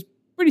he was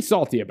pretty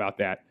salty about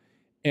that.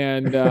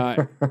 And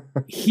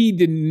he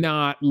did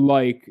not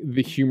like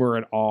the humor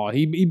at all.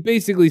 He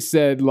basically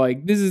said,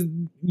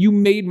 you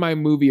made my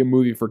movie a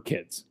movie for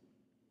kids.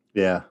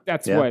 Yeah.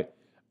 That's what.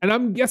 And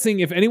I'm guessing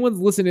if anyone's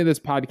listening to this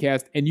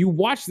podcast and you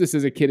watched this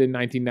as a kid in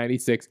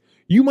 1996,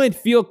 you might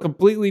feel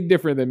completely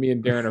different than me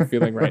and Darren are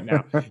feeling right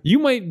now. You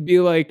might be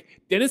like,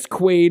 Dennis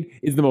Quaid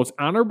is the most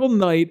honorable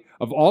knight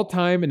of all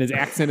time and his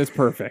accent is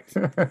perfect.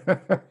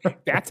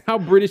 That's how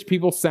British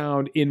people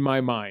sound in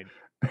my mind.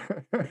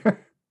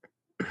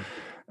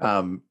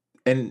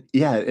 And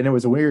it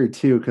was weird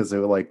too, because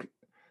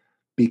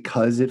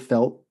because it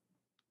felt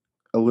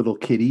a little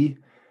kiddie,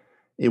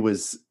 it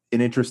was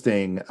an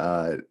interesting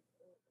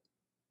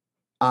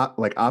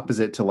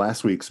opposite to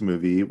last week's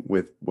movie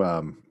with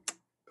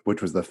which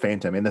was The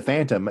Phantom. In The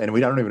Phantom, and we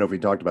don't even know if we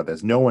talked about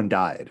this, no one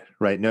died,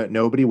 right?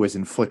 Nobody was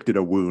inflicted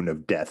a wound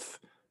of death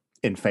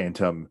in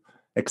Phantom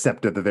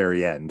except at the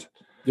very end.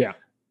 Yeah.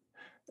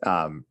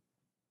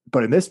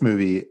 But in this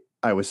movie,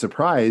 I was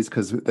surprised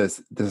because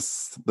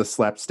the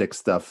slapstick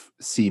stuff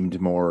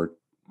seemed more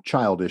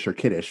childish or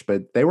kiddish,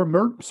 but they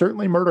were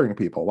certainly murdering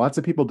people. Lots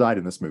of people died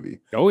in this movie.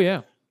 Oh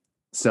yeah.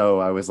 So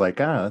I was like,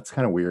 that's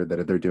kind of weird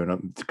that they're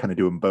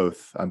doing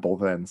both on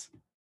both ends.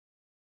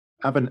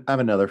 I have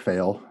another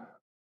fail.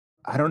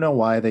 I don't know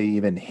why they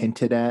even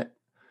hinted at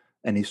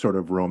any sort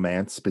of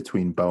romance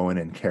between Bowen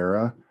and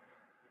Kara,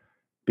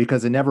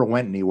 because it never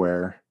went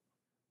anywhere,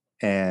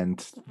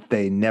 and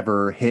they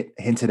never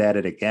hinted at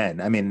it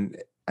again. I mean,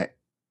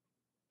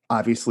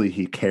 obviously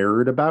he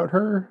cared about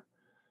her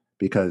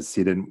because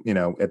he didn't,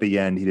 at the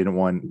end he didn't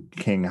want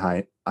King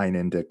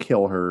Einan to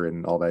kill her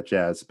and all that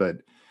jazz, but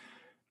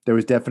there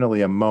was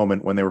definitely a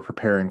moment when they were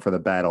preparing for the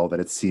battle that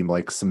it seemed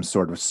like some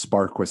sort of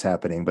spark was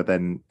happening, but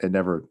then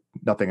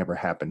nothing ever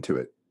happened to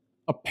it.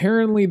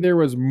 Apparently there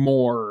was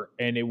more,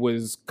 and it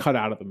was cut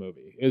out of the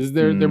movie.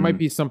 There might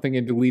be something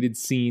in deleted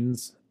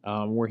scenes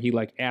where he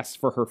asks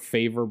for her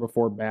favor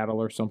before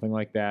battle or something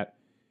like that.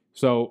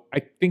 So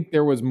I think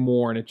there was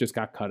more, and it just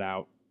got cut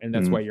out, and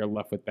that's why you're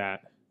left with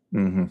that.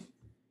 Mm-hmm.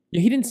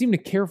 Yeah, he didn't seem to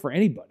care for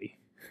anybody.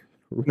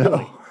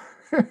 Really.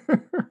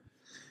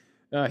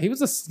 No. He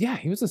was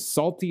a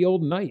salty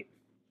old knight.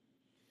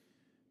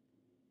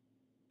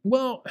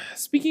 Well,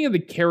 speaking of the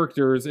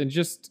characters and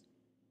just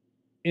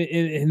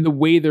in the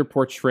way they're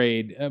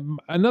portrayed,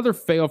 another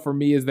fail for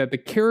me is that the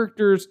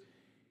characters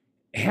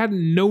had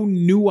no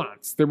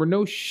nuance. There were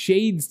no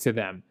shades to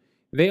them.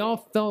 They all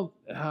felt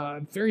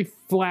very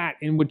flat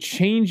and would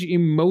change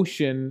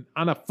emotion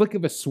on a flick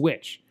of a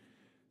switch.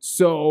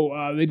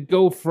 So they'd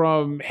go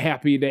from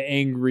happy to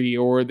angry,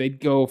 or they'd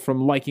go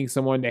from liking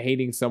someone to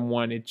hating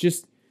someone.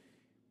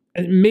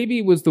 Maybe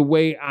it was the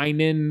way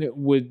Einan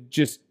would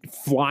just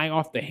fly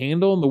off the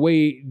handle, and the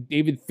way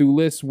David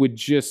Thewlis would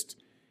just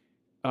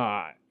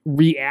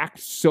react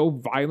so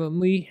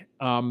violently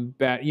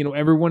that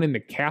everyone in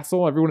the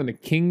castle, everyone in the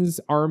king's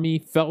army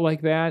felt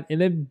like that, and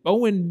then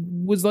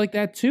Bowen was like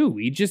that too.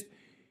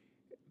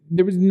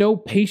 There was no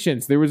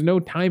patience, there was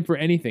no time for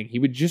anything. He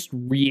would just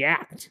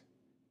react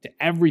to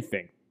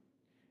everything,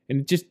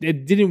 and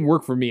it didn't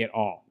work for me at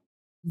all.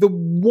 The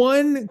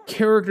one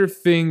character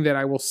thing that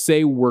I will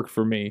say worked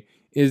for me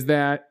is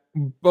that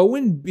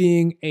Bowen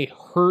being a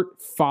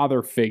hurt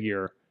father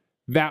figure,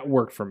 that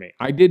worked for me.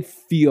 I did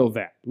feel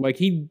that.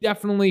 He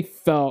definitely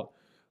felt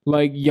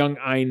like young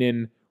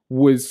Einan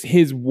was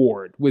his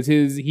ward, he was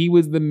his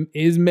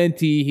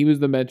mentee, he was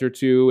the mentor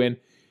too, and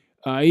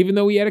even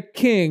though he had a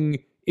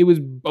king, it was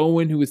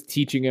Bowen who was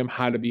teaching him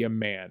how to be a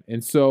man.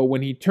 And so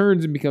when he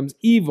turns and becomes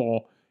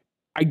evil,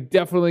 I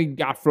definitely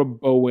got from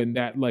Bowen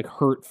that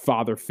hurt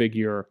father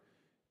figure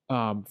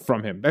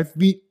from him. That's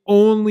the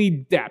only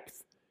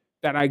depth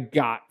that I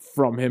got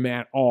from him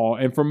at all.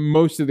 And from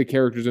most of the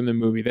characters in the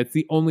movie, that's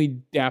the only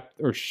depth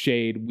or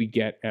shade we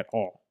get at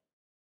all.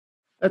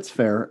 That's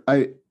fair.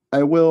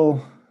 I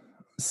will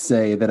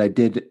say that I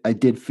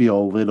did feel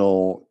a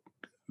little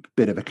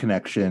bit of a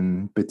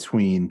connection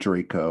between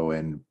Draco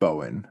and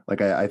Bowen.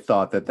 I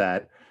thought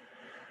that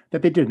they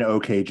did an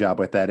okay job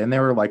with that. And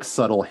there were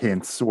subtle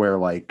hints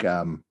where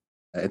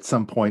at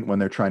some point when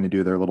they're trying to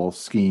do their little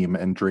scheme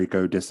and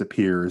Draco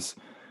disappears,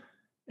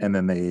 and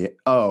then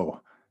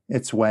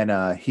it's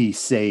when he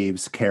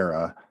saves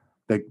Kara,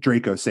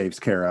 Draco saves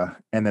Kara,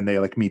 and then they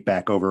meet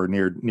back over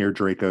near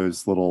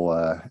Draco's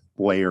little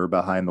lair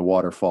behind the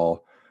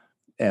waterfall.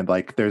 And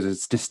there's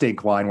this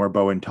distinct line where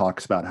Bowen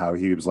talks about how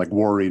he was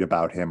worried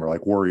about him, or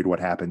worried what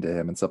happened to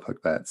him and stuff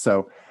like that.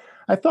 So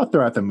I thought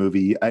throughout the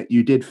movie,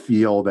 you did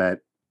feel that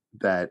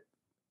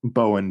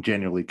Bowen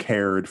genuinely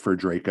cared for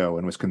Draco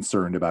and was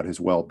concerned about his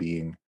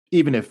well-being,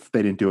 even if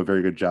they didn't do a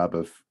very good job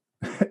of,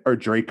 or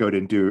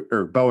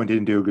Bowen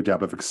didn't do a good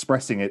job of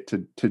expressing it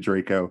to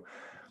Draco.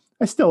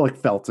 I still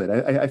felt it.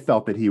 I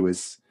felt that he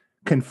was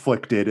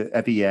conflicted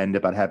at the end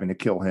about having to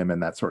kill him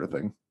and that sort of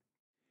thing.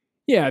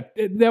 Yeah,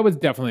 that was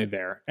definitely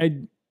there.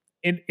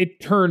 It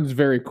turns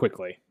very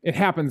quickly. It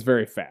happens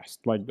very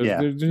fast.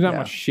 There's not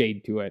much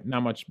shade to it,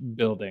 not much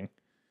building.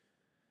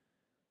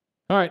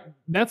 All right,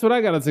 that's what I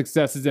got on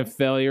successes and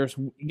failures.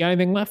 You got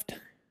anything left?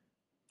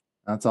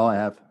 That's all I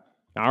have.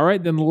 All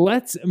right, then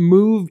let's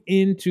move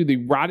into the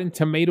Rotten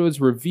Tomatoes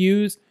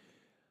reviews.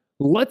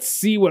 Let's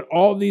see what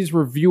all these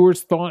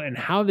reviewers thought and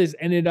how this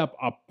ended up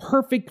a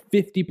perfect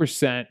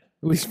 50%, at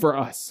least for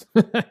us.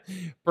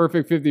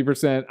 Perfect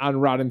 50% on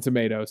Rotten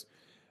Tomatoes.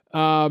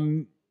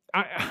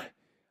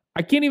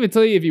 I can't even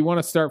tell you if you want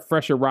to start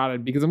fresh or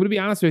rotten, because I'm going to be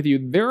honest with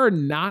you, there are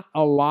not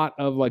a lot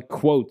of like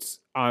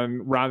quotes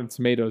on Rotten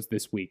Tomatoes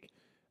this week.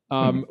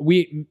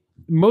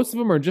 Most of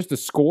them are just a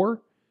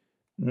score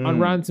on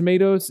Rotten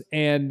Tomatoes,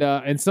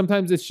 and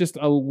sometimes it's just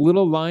a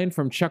little line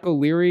from Chuck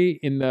O'Leary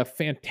in the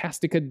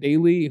Fantastica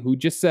Daily, who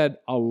just said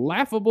a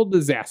laughable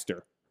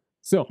disaster.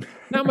 So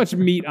not much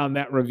meat on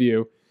that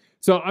review.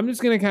 So I'm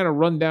just going to kind of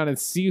run down and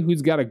see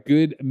who's got a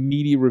good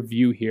meaty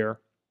review here.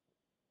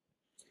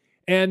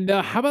 And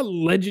how about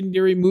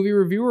legendary movie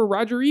reviewer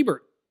Roger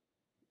Ebert,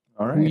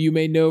 All right. who you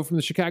may know from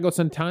the Chicago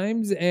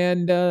Sun-Times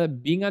and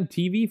being on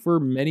TV for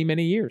many,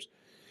 many years.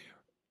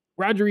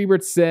 Roger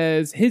Ebert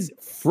says his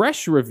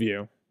fresh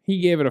review, he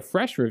gave it a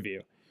fresh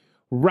review.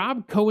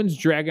 Rob Cohen's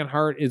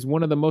Dragonheart is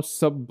one of the most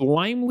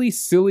sublimely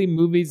silly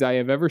movies I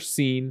have ever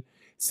seen,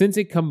 since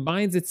it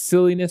combines its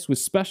silliness with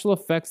special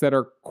effects that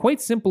are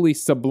quite simply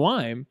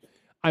sublime.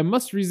 I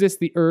must resist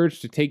the urge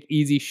to take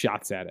easy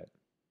shots at it.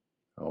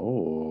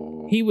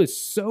 Oh. He was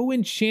so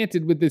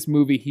enchanted with this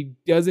movie, he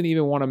doesn't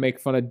even want to make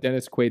fun of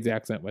Dennis Quaid's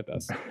accent with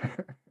us.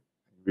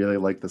 Really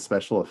like the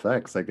special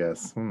effects, I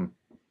guess.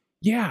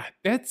 Yeah,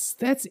 that's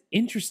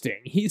interesting.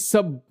 He's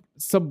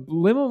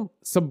sublimely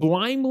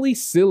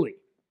silly.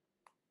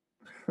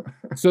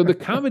 So the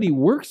comedy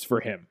works for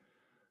him.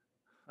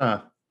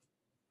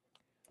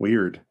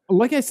 Weird.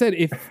 Like I said,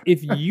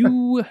 if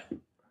you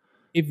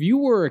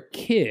were a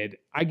kid,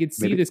 I could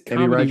see this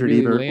comedy maybe Roger really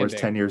Ebert landing. was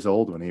 10 years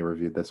old when he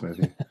reviewed this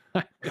movie.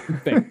 I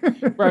don't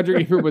think Roger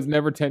Ebert was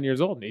never 10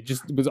 years old. He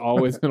just was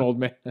always an old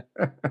man.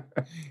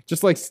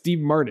 Just like Steve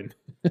Martin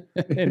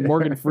and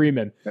Morgan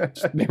Freeman.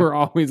 They were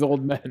always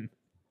old men.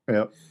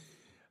 Yep.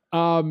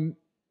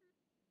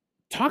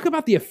 Talk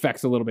about the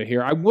effects a little bit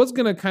here. I was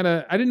going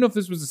to I didn't know if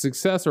this was a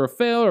success or a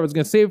fail, or I was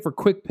going to save it for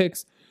quick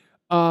picks.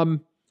 I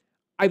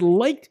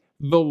liked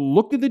the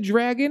look of the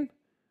dragon.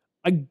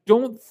 I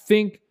don't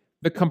think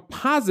the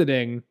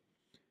compositing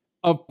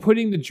of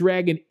putting the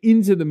dragon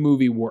into the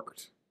movie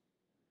worked.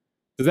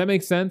 Does that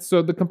make sense?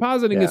 So the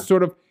compositing is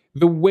sort of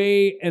the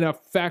way an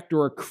effect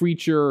or a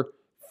creature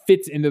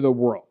fits into the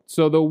world.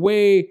 So the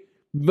way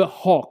the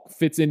Hulk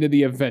fits into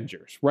the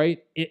Avengers, right?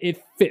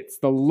 It fits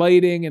the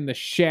lighting and the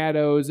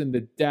shadows and the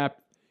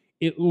depth.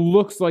 It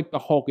looks like the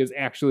Hulk is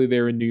actually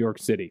there in New York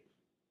City.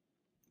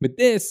 But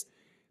this,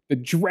 the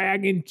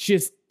dragon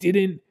just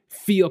didn't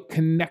feel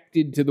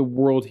connected to the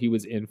world he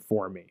was in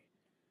for me.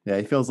 Yeah,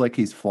 he feels like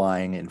he's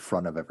flying in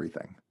front of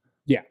everything.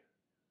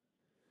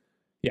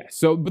 Yeah,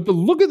 so, but the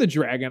look of the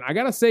dragon, I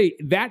gotta say,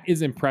 that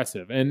is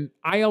impressive. And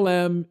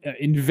ILM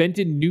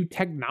invented new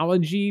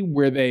technology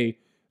where they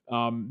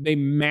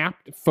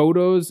mapped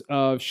photos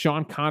of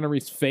Sean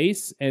Connery's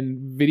face and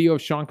video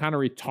of Sean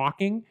Connery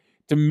talking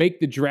to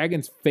make the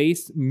dragon's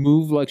face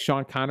move like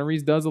Sean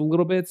Connery's does a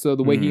little bit. So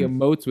the way he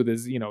emotes with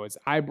his, his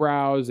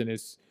eyebrows and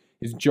his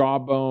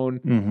jawbone.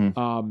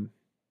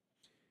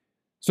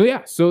 So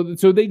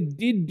they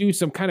did do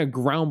some kind of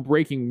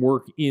groundbreaking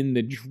work in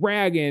the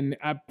dragon.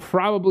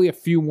 Probably a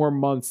few more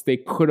months they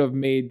could have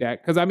made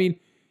that. Because, I mean,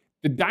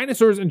 the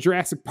dinosaurs in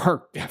Jurassic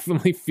Park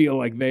definitely feel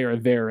like they are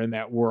there in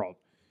that world.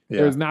 Yeah,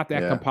 there's not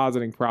that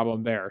compositing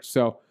problem there.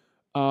 So,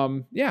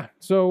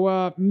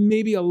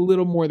 maybe a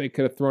little more they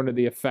could have thrown to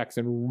the effects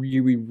and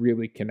really,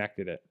 really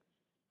connected it.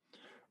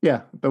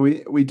 Yeah, but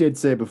we did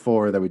say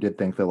before that we did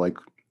think that, like,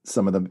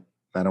 some of the,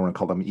 I don't want to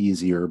call them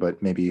easier,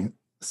 but maybe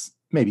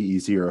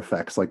easier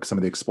effects, like some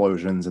of the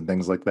explosions and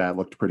things like that,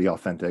 looked pretty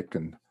authentic.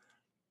 And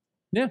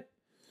yeah.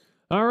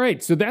 All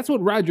right. So that's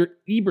what Roger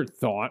Ebert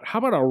thought. How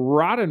about a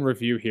rotten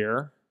review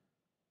here?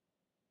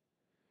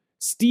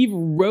 Steve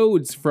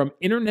Rhodes from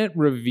Internet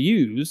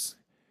Reviews,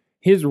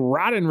 his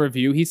rotten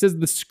review, he says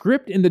the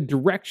script and the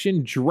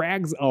direction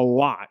drags a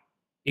lot.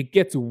 It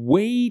gets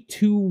way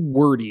too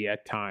wordy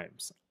at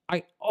times.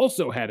 I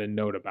also had a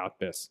note about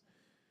this.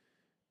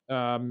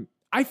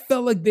 I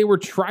felt like they were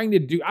trying to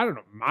do, I don't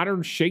know,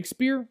 modern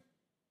Shakespeare.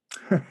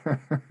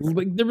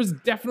 Like there was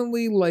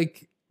definitely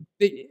like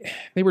they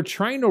were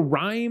trying to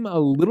rhyme a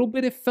little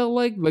bit. It felt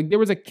like there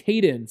was a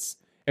cadence,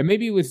 and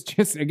maybe it was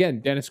just again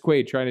Dennis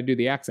Quaid trying to do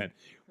the accent,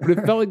 but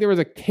it felt like there was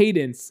a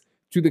cadence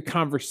to the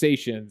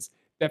conversations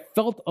that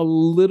felt a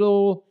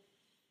little.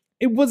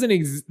 It wasn't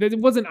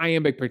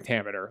iambic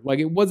pentameter, like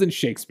it wasn't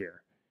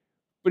Shakespeare,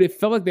 but it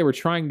felt like they were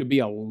trying to be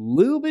a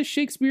little bit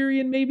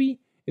Shakespearean,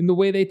 maybe in the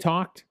way they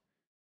talked.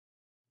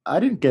 I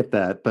didn't get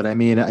that, but I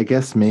mean, I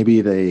guess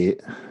maybe they,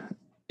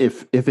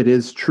 if it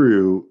is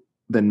true,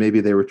 then maybe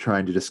they were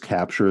trying to just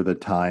capture the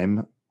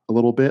time a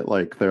little bit.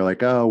 Like they're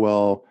like, oh,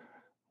 well,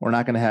 we're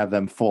not going to have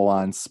them full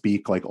on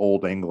speak like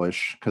old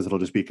English because it'll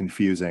just be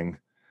confusing.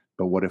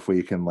 But what if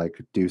we can like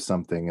do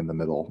something in the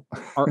middle?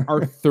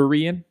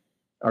 Arthurian?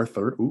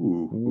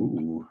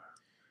 Ooh.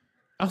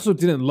 I also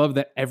didn't love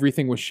that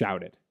everything was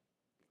shouted.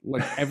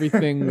 Like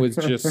everything was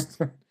just...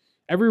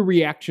 Every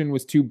reaction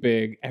was too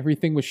big.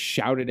 Everything was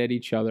shouted at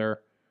each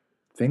other.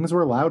 Things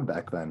were loud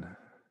back then.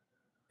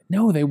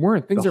 No, they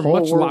weren't. Things are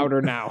much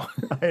louder now.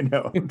 I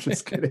know. I'm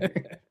just kidding.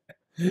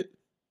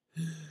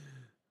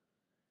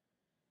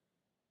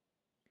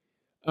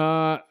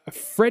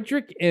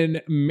 Frederick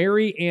and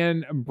Mary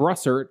Ann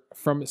Brussert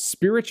from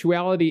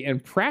Spirituality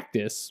and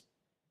Practice,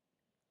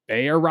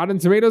 they are Rotten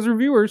Tomatoes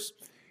reviewers.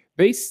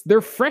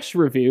 Their fresh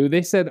review,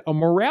 they said a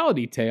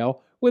morality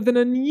tale with an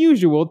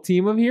unusual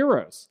team of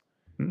heroes.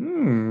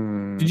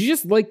 Did you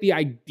just like the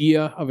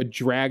idea of a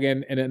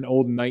dragon and an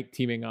old knight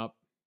teaming up?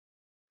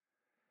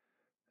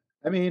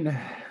 I mean,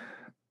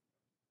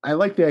 I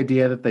like the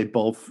idea that they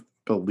both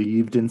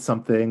believed in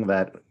something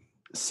that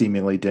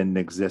seemingly didn't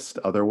exist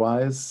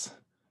otherwise.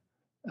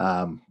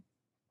 And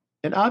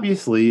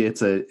obviously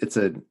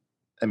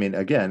I mean,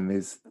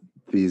 again,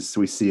 these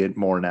we see it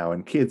more now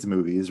in kids'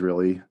 movies,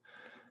 really,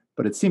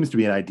 but it seems to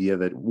be an idea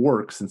that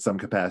works in some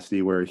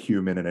capacity where a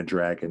human and a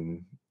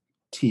dragon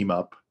team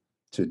up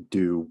to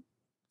do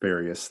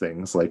various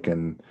things, like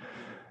in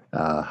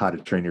How to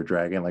Train Your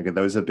Dragon. Like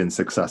those have been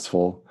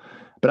successful,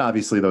 but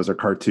obviously those are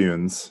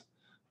cartoons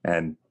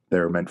and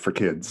they're meant for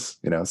kids,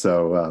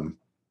 So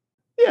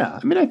yeah,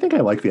 I mean, I think I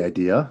like the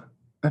idea.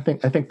 I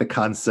think the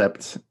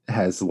concept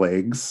has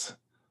legs.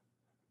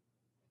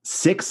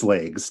 6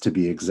 legs to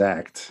be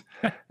exact.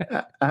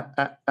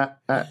 That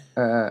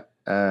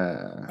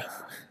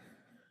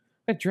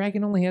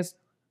dragon only has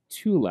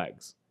 2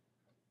 legs.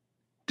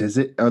 Does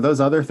it? Are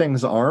those other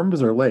things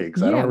arms or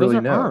legs? I don't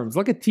really know. Arms,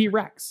 like a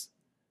T-Rex.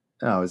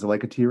 Oh, is it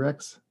like a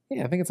T-Rex?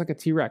 Yeah, I think it's like a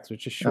T-Rex with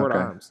just short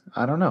arms.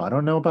 I don't know. I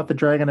don't know about the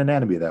dragon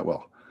anatomy that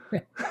well.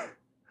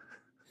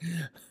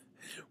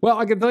 Well,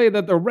 I can tell you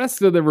that the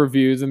rest of the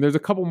reviews, and there's a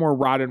couple more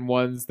rotten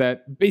ones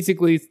that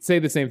basically say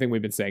the same thing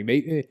we've been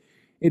saying.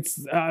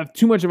 It's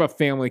too much of a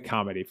family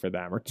comedy for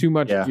them, or too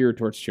much geared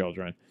towards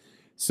children.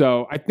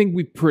 So I think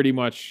we pretty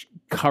much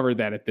covered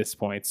that at this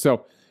point.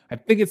 So I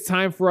think it's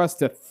time for us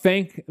to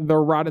thank the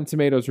Rotten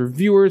Tomatoes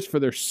reviewers for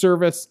their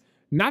service.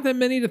 Not that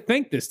many to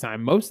thank this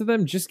time. Most of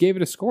them just gave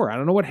it a score. I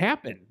don't know what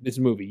happened this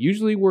movie.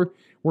 Usually we're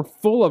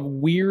full of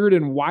weird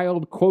and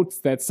wild quotes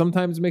that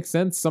sometimes make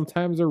sense,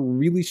 sometimes are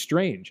really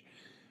strange.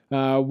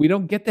 We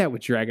don't get that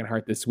with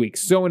Dragonheart this week.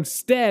 So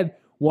instead,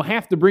 we'll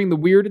have to bring the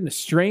weird and the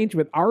strange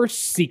with our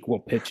sequel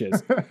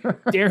pitches.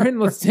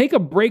 Darren, let's take a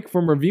break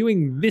from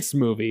reviewing this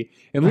movie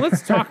and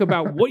let's talk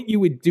about what you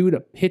would do to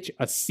pitch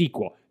a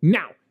sequel.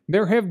 Now,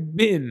 there have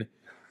been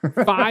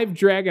 5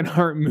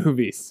 Dragonheart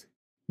movies.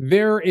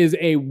 They're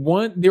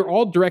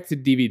all direct to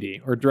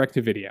DVD or direct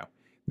to video.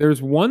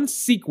 There's one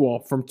sequel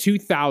from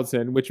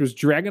 2000, which was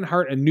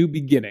Dragonheart: A New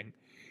Beginning.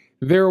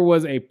 There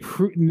was the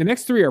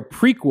next 3 are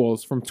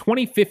prequels from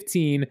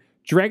 2015,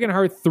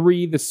 Dragonheart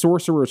 3, The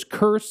Sorcerer's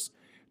Curse,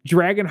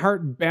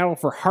 Dragonheart Battle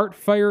for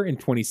Heartfire in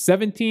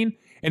 2017,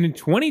 and in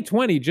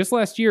 2020, just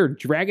last year,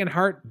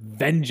 Dragonheart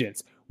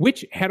Vengeance,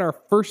 which had our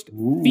first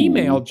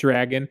female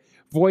dragon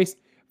voiced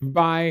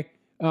by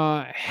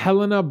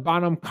Helena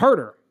Bonham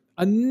Carter,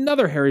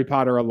 another Harry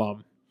Potter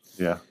alum.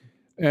 Yeah.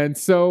 And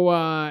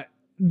so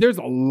there's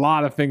a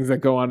lot of things that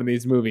go on in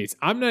these movies.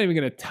 I'm not even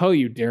going to tell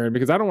you, Darren,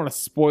 because I don't want to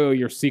spoil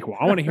your sequel.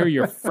 I want to hear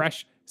your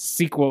fresh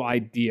sequel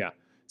idea.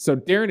 So,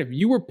 Darren, if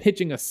you were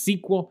pitching a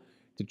sequel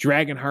to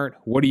Dragonheart,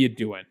 what are you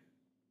doing?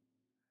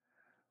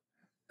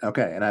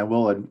 Okay, and I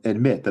will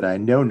admit that I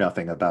know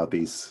nothing about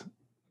these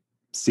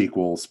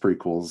sequels,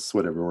 prequels,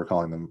 whatever we're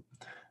calling them.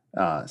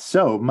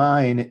 So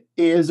mine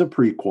is a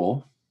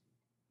prequel,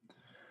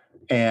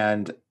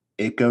 and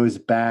it goes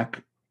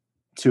back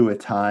to a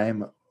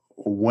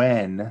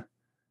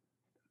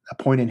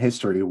point in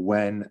history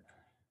when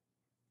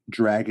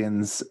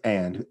dragons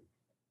and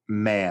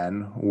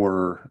man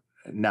were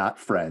not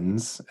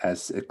friends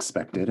as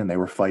expected, and they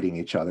were fighting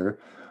each other,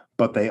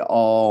 but they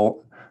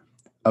all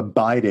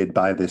abided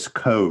by this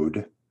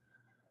code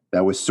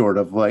that was sort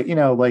of like,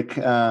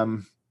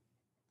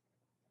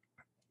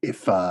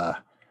 if the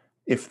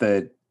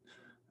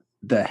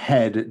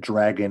head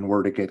dragon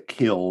were to get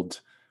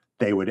killed,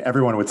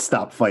 everyone would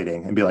stop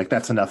fighting and be like,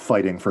 that's enough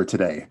fighting for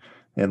today.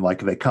 And like,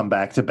 they come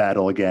back to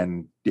battle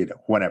again,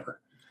 whenever.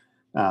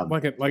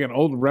 Like an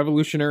old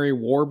Revolutionary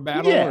War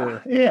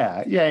battle?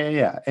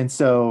 Yeah. And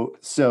so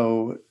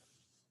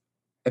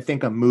I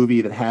think a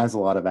movie that has a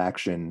lot of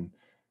action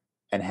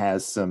and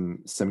has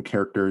some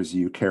characters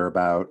you care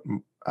about,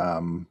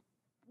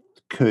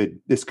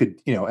 could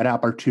an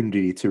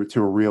opportunity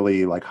to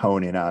really like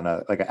hone in on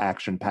an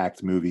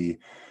action-packed movie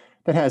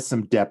that has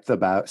some depth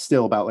about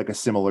like a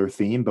similar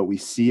theme, but we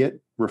see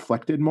it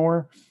reflected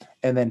more.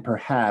 And then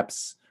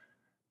perhaps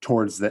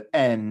towards the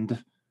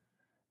end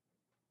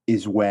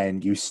is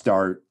when you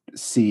start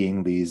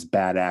seeing these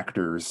bad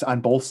actors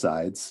on both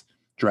sides,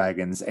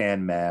 dragons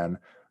and man,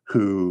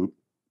 who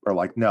are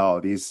like,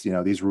 no, these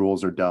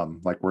rules are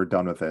dumb. Like, we're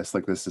done with this.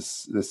 Like,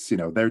 this,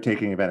 they're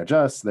taking advantage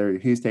of us.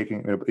 He's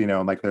taking,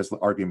 and like there's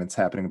arguments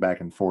happening back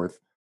and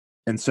forth.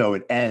 And so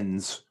it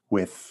ends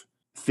with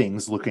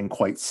things looking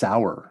quite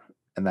sour.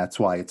 And that's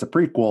why it's a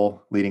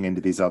prequel leading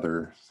into these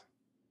others.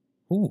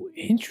 Ooh,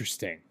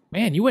 interesting.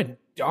 Man, you went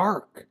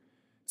dark.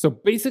 So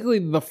basically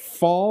the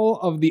fall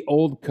of the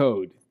old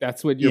code.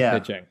 That's what you're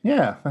pitching.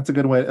 Yeah, that's a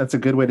good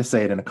way to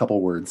say it in a couple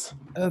words.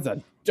 That's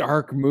a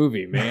dark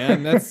movie,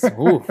 man. That's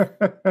oof.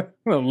 I'm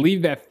gonna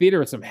leave that theater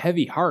with some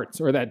heavy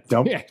hearts, or that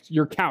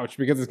your couch,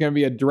 because it's gonna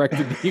be a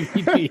directed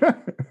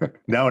DVD.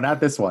 No, not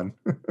this one.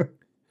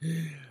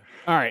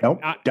 All right,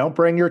 don't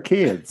bring your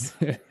kids.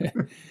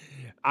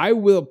 I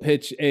will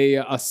pitch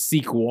a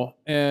sequel,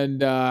 and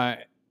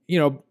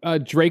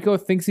Draco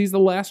thinks he's the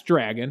last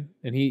dragon,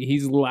 and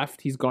he's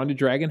left. He's gone to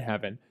dragon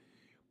heaven,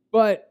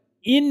 but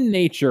in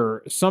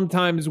nature,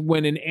 sometimes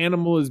when an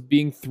animal is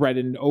being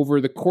threatened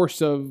over the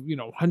course of,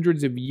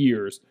 hundreds of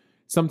years,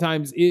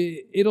 sometimes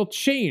it'll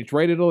change,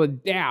 right? It'll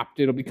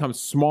adapt. It'll become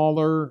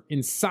smaller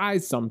in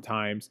size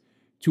sometimes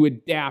to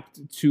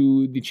adapt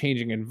to the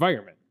changing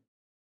environment.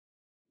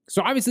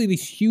 So obviously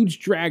these huge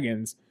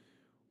dragons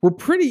were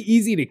pretty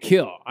easy to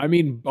kill. I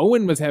mean,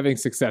 Bowen was having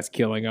success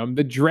killing them.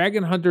 The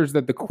dragon hunters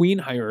that the queen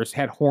hires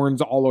had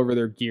horns all over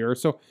their gear.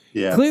 So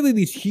clearly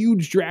these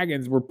huge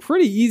dragons were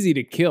pretty easy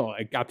to kill.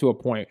 It got to a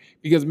point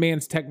because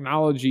man's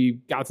technology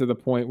got to the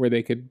point where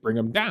they could bring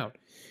them down.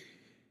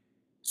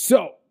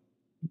 So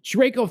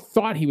Draco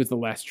thought he was the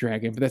last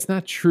dragon, but that's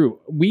not true.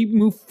 We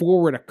move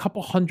forward a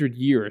couple hundred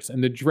years,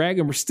 and the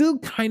dragon, we're still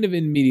kind of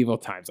in medieval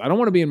times. I don't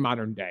want to be in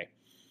modern day,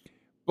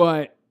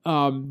 but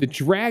the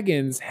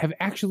dragons have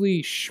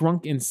actually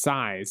shrunk in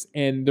size,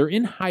 and they're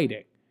in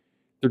hiding.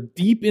 They're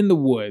deep in the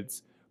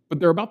woods, but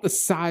they're about the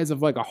size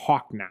of like a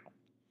hawk now.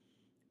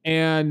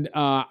 And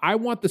I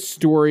want the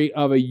story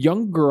of a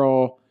young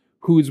girl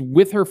who's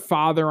with her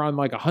father on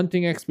like a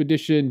hunting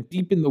expedition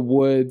deep in the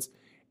woods,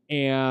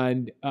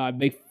 and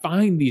they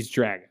find these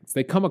dragons.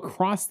 They come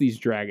across these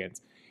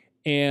dragons,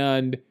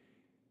 and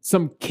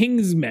some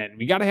kingsmen.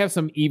 We got to have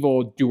some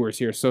evil doers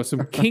here. So some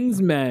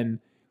kingsmen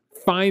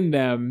find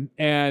them,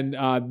 and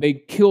they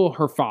kill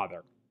her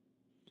father,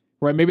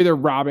 right? Maybe they're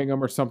robbing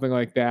him or something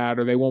like that,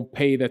 or they won't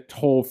pay the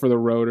toll for the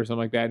road or something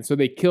like that. And so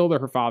they kill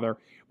her father.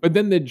 But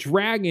then the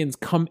dragons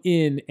come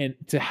in and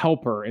to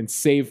help her and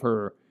save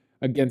her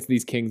against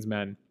these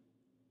kingsmen.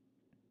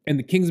 And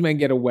the kingsmen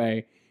get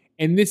away.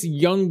 And this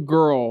young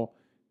girl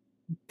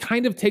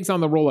kind of takes on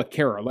the role of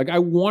Kara. Like, I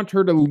want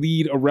her to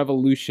lead a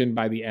revolution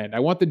by the end. I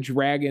want the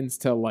dragons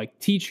to like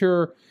teach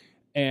her,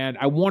 and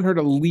I want her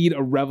to lead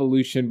a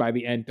revolution by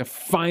the end to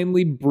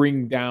finally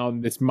bring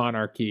down this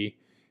monarchy,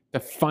 to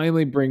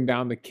finally bring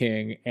down the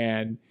king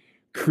and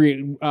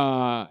create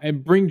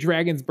and bring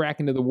dragons back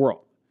into the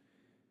world.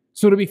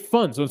 So it'll be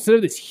fun. So instead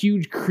of this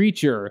huge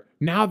creature,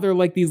 now they're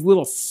like these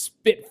little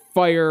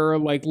spitfire,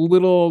 like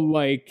little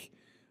like.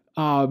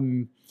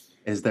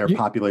 Is their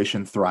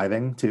population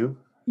thriving too?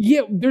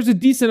 Yeah, there's a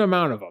decent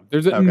amount of them.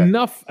 There's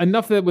enough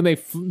that when they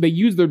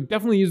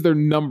definitely use their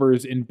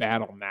numbers in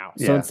battle now.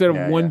 So instead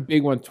of one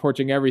big one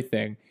torching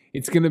everything,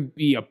 it's going to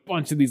be a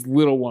bunch of these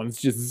little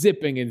ones just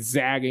zipping and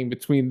zagging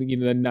between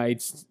the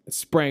knights,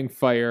 spraying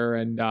fire,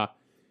 and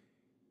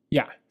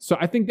So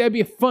I think that'd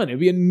be fun. It'd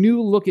be a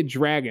new look at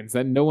dragons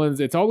that no one's.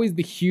 It's always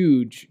the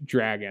huge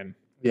dragon.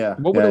 Yeah.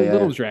 What would a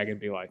little dragon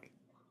be like?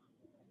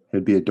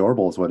 It'd be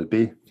adorable, is what it'd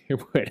be.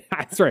 It would.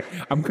 That's right.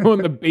 I'm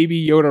going the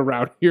Baby Yoda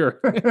route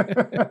here.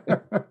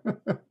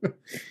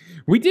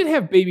 We did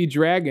have baby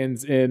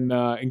dragons in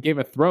Game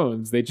of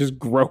Thrones. They just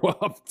grow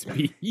up to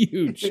be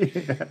huge.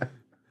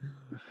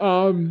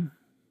 So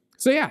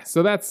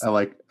that's. I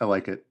like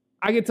it.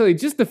 I can tell you,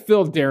 just to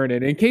fill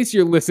Darren in case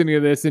you're listening to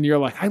this and you're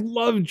like, I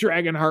loved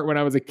Dragonheart when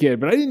I was a kid,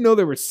 but I didn't know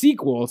there were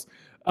sequels.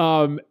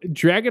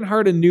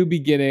 Dragonheart: A New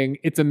Beginning.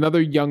 It's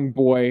another young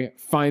boy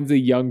finds a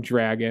young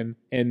dragon,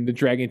 and the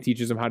dragon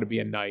teaches him how to be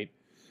a knight.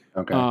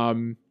 Okay.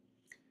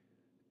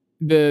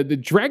 The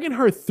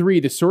Dragonheart 3,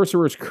 The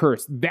Sorcerer's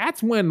Curse,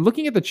 that's when,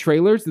 looking at the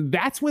trailers,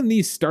 that's when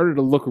these started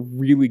to look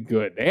really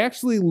good. They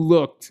actually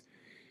looked,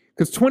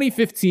 because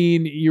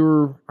 2015,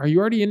 are you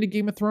already into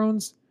Game of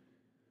Thrones?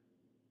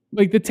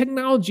 Like, the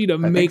technology to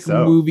make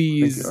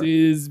movies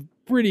is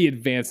pretty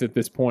advanced at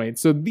this point.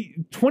 So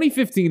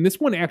 2015,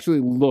 this one actually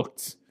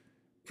looked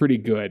pretty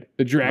good.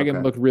 The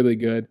dragon looked really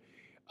good.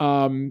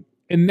 And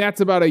that's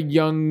about a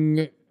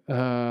young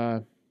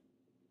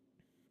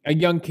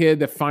kid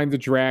that finds a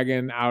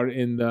dragon out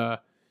in the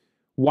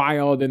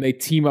wild, and they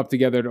team up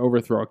together to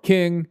overthrow a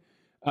king.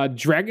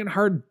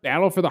 Dragonheart: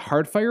 Battle for the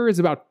Heartfire is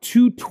about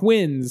two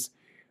twins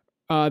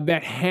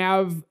that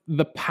have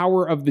the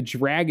power of the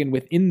dragon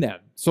within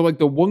them. So like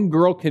the one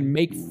girl can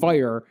make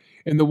fire,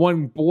 and the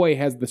one boy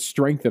has the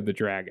strength of the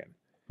dragon.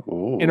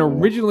 Ooh. And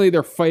originally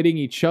they're fighting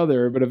each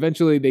other, but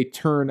eventually they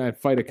turn and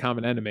fight a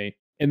common enemy.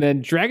 And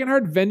then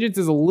Dragonheart Vengeance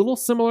is a little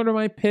similar to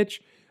my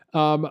pitch.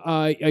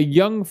 A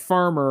young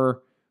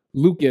farmer,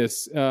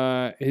 Lucas,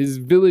 his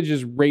village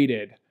is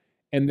raided,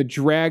 and the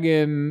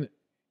dragon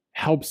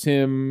helps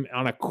him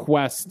on a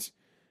quest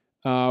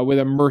with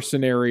a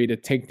mercenary to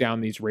take down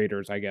these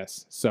raiders, I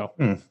guess. So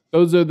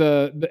those are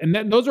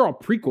those are all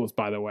prequels,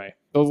 by the way.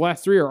 Those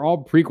last three are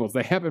all prequels.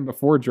 They happened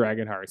before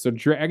Dragonheart. So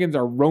dragons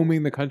are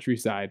roaming the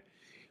countryside,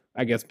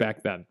 I guess,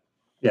 back then.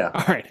 Yeah.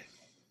 All right.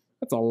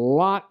 That's a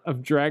lot of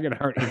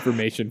Dragonheart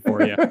information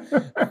for you.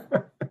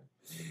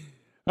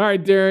 All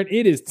right, Darren,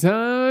 it is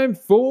time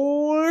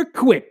for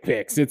Quick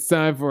Picks. It's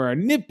time for our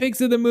nitpicks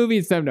of the movie.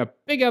 It's time to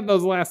pick out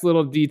those last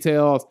little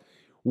details.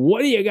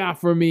 What do you got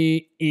for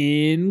me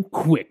in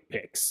quick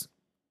picks?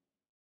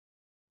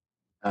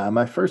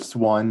 My first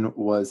one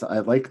was I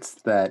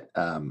liked that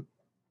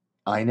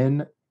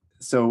Einan.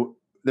 So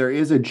there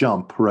is a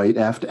jump right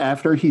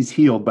after he's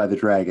healed by the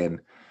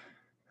dragon.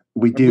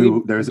 I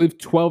believe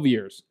 12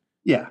 years.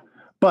 Yeah,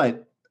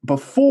 but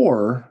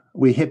before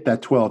we hit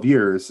that 12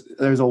 years,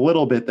 there's a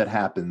little bit that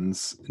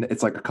happens.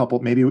 It's like a couple,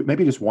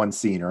 maybe just one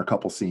scene or a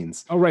couple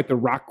scenes. Oh, right, the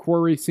rock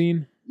quarry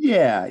scene.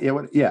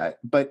 Yeah.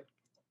 But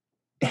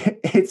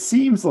it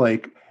seems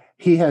like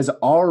he has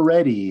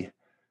already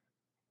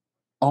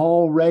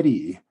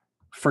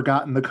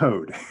forgotten the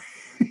code.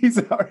 He's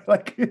already,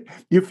 like,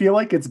 you feel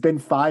like it's been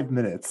 5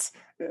 minutes,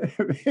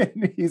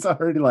 and he's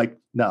already like,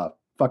 no,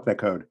 fuck that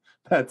code.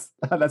 That's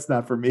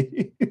not for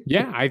me.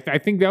 Yeah, I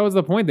think that was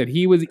the point, that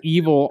he was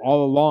evil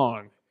all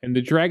along, and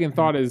the dragon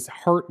thought his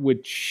heart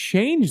would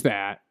change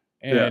that.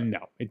 And no,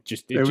 it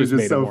was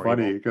just so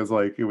funny evil. because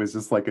like it was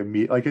just like there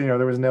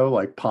was no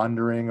like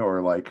pondering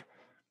or like,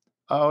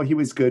 oh, he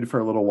was good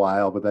for a little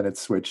while, but then it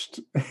switched.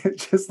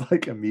 It's just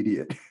like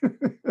immediate.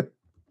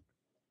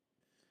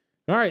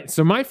 All right,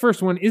 so my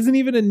first one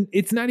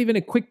it's not even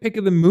a quick pick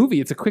of the movie.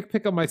 It's a quick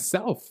pick of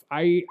myself.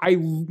 I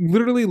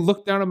literally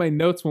looked down at my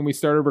notes when we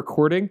started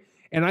recording,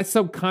 and I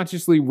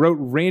subconsciously wrote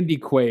Randy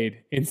Quaid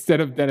instead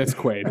of Dennis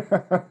Quaid.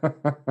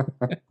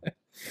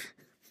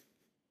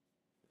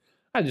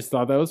 I just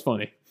thought that was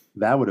funny.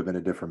 That would have been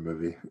a different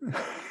movie.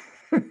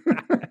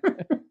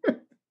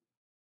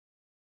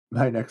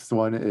 My next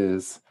one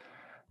is,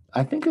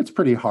 I think it's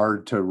pretty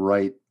hard to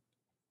write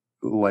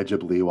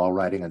legibly while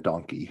riding a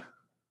donkey.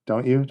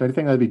 Don't you? Don't you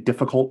think that'd be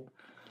difficult?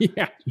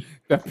 Yeah,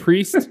 the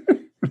priest.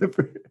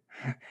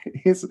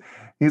 he's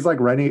like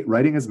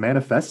writing his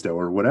manifesto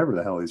or whatever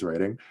the hell he's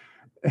writing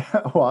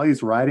while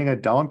he's riding a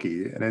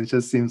donkey, and it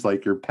just seems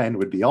like your pen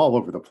would be all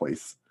over the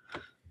place.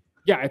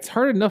 Yeah, it's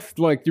hard enough.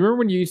 Like, do you remember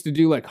when you used to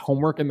do like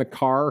homework in the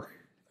car?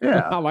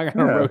 Yeah, like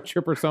on a road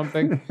trip or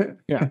something.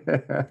 Yeah.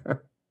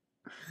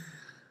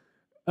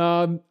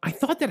 I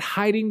thought that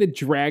hiding the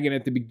dragon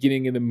at the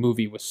beginning of the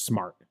movie was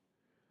smart.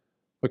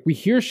 Like, we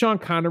hear Sean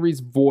Connery's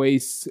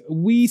voice.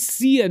 We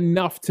see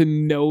enough to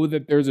know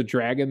that there's a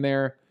dragon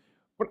there.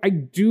 But I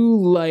do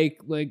like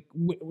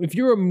if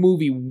you're a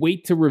movie,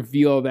 wait to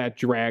reveal that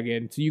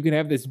dragon so you can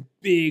have this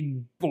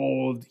big,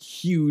 bold,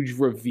 huge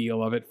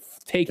reveal of it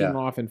taking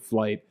off in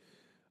flight.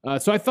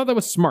 So I thought that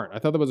was smart. I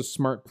thought that was a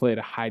smart play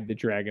to hide the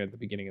dragon at the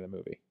beginning of the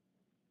movie.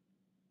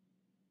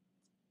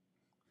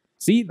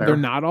 See, They're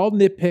not all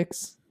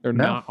nitpicks.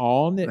 Not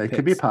all nitpicks. They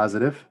could be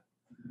positive.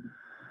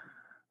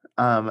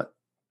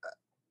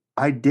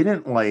 I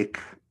didn't like,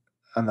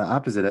 on the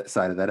opposite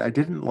side of that, I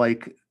didn't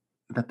like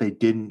that they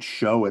didn't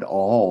show at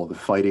all the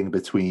fighting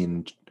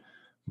between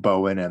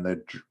Bowen and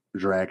the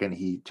dragon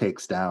he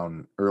takes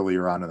down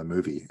earlier on in the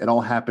movie. It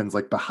all happens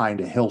like behind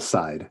a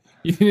hillside.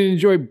 You didn't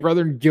enjoy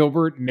Brother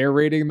Gilbert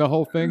narrating the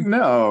whole thing?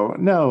 No.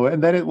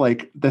 And then it,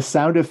 like, the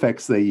sound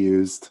effects they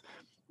used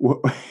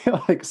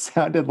like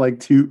sounded like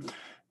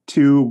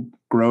two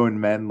grown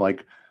men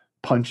like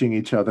punching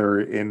each other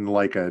in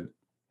like a,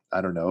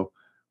 I don't know,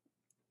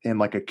 in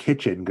like a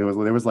kitchen. There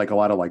was like a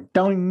lot of like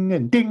dong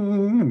and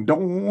ding and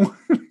dong.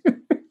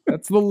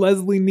 That's the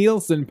Leslie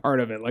Nielsen part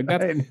of it. Like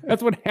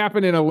that's what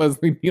happened in a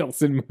Leslie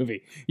Nielsen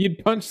movie.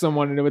 You'd punch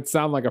someone and it would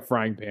sound like a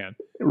frying pan.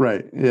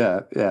 Right.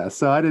 Yeah.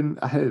 So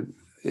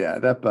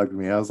that bugged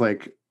me. I was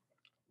like,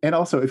 and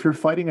also if you're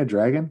fighting a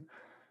dragon,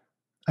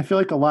 I feel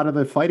like a lot of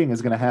the fighting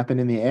is going to happen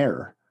in the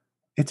air.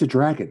 It's a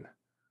dragon.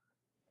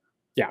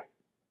 Yeah.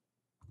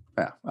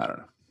 I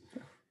don't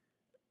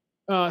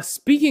know.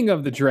 Speaking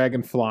of the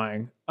dragon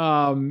flying,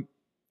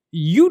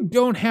 you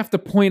don't have to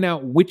point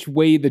out which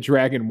way the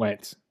dragon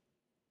went.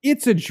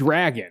 It's a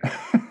dragon.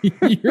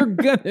 You're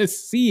gonna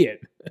see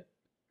it.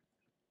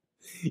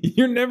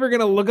 You're never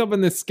gonna look up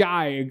in the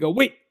sky and go,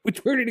 wait,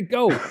 where did it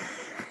go?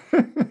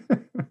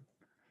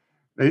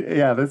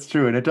 Yeah, that's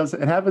true. And it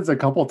happens a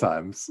couple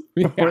times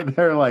where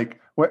they're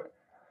like,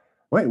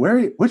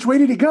 which way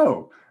did he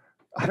go?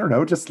 I don't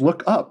know, just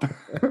look up.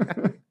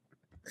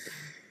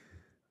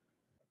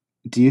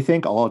 Do you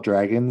think all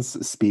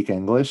dragons speak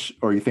English,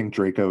 or you think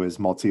Draco is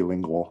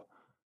multilingual?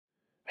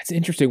 That's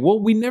interesting. Well,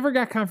 we never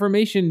got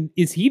confirmation.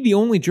 Is he the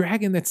only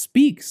dragon that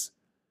speaks?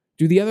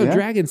 Do the other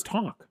dragons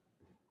talk?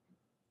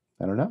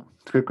 I don't know.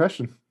 It's a good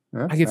question.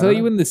 Yeah, I can tell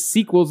you in the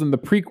sequels and the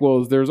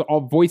prequels, there's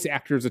all voice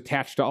actors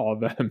attached to all of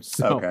them.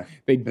 So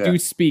they do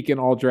speak in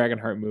all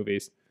Dragonheart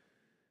movies.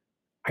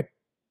 I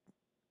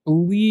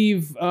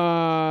believe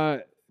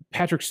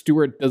Patrick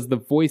Stewart does the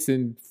voice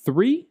in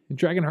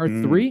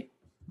Dragonheart 3.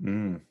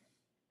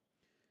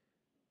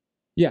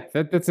 Yeah,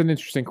 that's an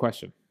interesting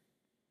question.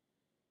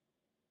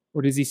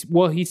 Or does he?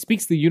 Well, he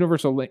speaks the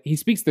universal. He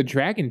speaks the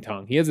dragon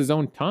tongue. He has his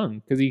own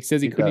tongue because he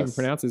says he couldn't even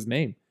pronounce his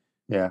name.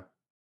 Yeah.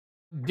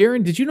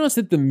 Darren, did you notice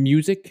that the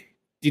music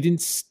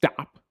didn't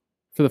stop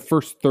for the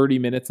first 30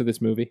 minutes of this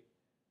movie?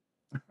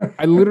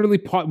 I literally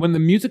paused when the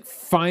music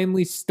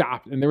finally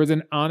stopped and there was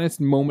an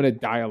honest moment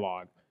of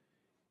dialogue.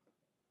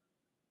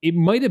 It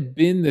might have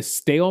been the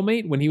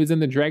stalemate when he was in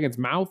the dragon's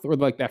mouth, or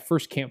like that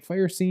first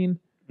campfire scene.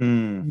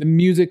 The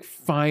music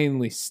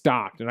finally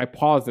stopped, and I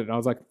paused it, and I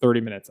was like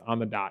 30 minutes on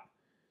the dot.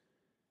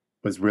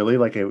 Was really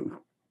like it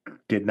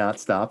did not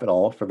stop at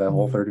all for that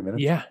whole 30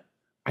 minutes? Yeah.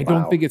 I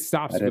Wow. don't think it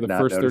stops for the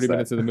first 30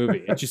 minutes of the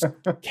movie. It just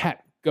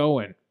kept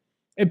going.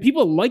 And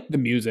people liked the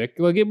music.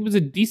 Like, it was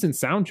a decent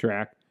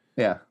soundtrack.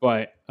 Yeah.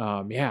 But,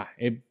 yeah,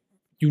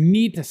 you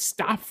need to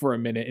stop for a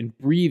minute and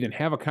breathe and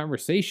have a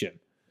conversation.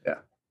 Yeah.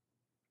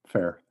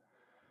 Fair.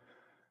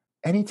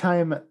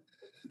 Anytime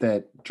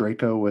that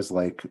Draco was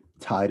like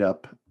tied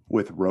up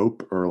with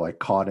rope or like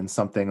caught in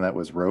something that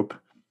was rope,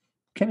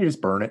 can't you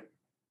just burn it?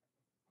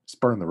 Just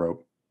burn the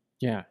rope.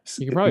 Yeah.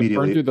 You can probably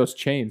burn through those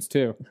chains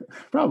too.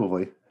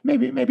 Probably.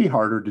 Maybe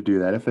harder to do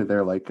that if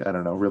they're like, I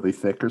don't know, really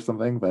thick or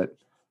something, but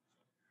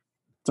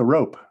it's a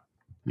rope.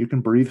 You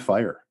can breathe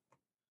fire.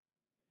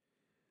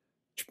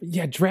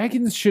 Yeah,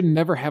 dragons should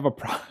never have a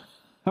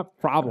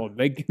problem.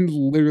 They can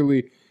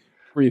literally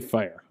breathe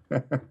fire.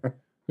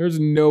 There's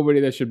nobody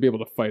that should be able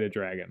to fight a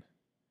dragon.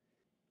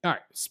 All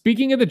right,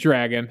 speaking of the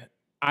dragon,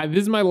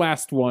 this is my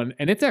last one,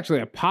 and it's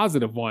actually a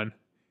positive one.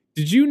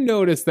 Did you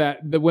notice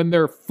that when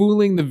they're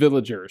fooling the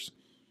villagers,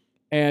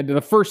 and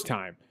the first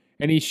time,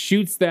 and he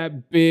shoots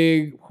that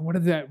big,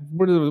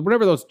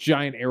 whatever those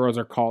giant arrows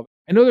are called.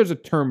 I know there's a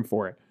term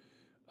for it.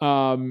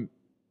 And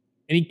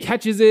he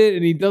catches it,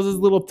 and he does his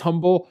little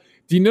tumble.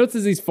 Do you notice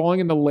as he's falling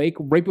in the lake,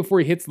 right before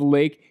he hits the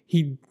lake,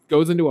 he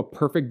goes into a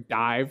perfect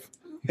dive?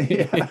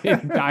 Yeah.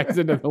 and dives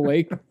into the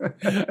lake.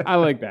 I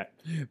like that.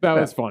 That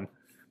was fun.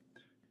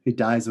 He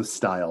dies with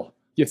style.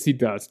 Yes, he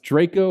does.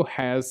 Draco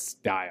has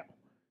style.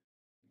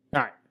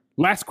 All right.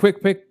 Last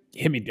quick pick.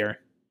 Hit me, Darren.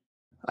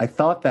 I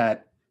thought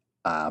that,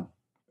 I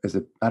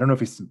don't know if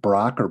he's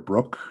Brock or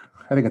Brooke.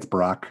 I think it's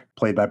Brock,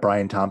 played by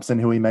Brian Thompson,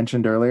 who we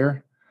mentioned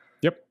earlier.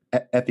 Yep.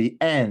 At the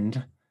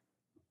end,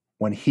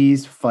 when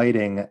he's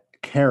fighting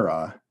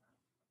Kara,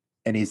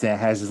 and he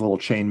has his little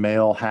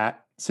chainmail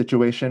hat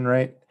situation,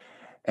 right?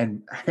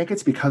 And I think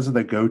it's because of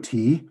the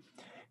goatee.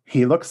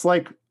 He looks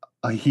like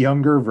a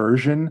younger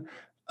version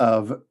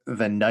of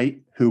the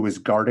knight who was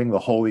guarding the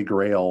Holy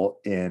Grail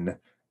in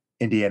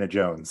Indiana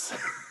Jones.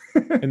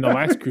 In The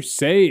Last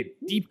Crusade.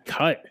 Deep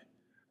cut.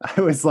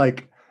 I was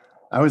like,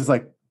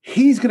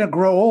 he's going to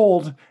grow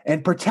old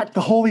and protect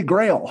the Holy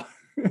Grail.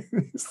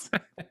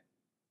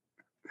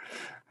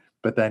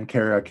 But then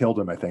Kara killed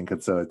him, I think.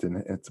 And so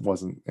it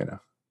wasn't.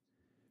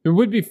 It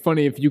would be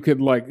funny if you could,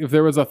 if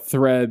there was a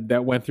thread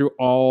that went through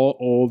all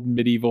old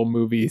medieval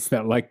movies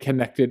that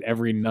connected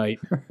every night.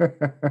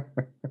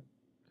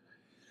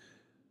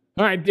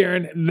 All right,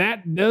 Darren,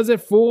 that does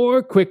it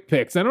for Quick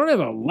Picks. I don't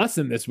have a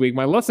lesson this week.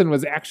 My lesson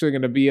was actually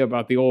going to be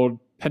about the old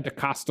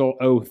Pentecostal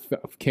oath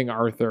of King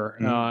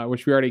Arthur,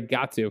 which we already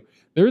got to.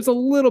 There's a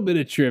little bit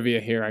of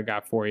trivia here I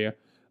got for you.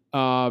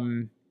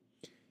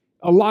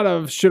 A lot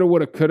of shoulda,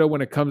 woulda, coulda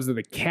when it comes to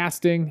the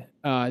casting.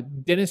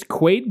 Dennis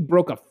Quaid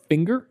broke a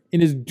finger in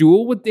his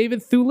duel with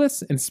David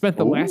Thewlis and spent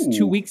the last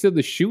 2 weeks of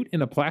the shoot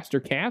in a plaster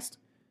cast.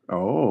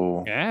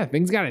 Oh. Yeah,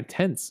 things got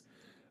intense.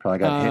 Probably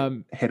got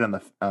hit on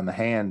the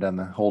hand,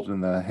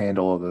 holding the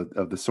handle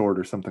of the sword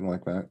or something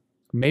like that.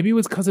 Maybe it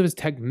was because of his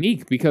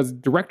technique, because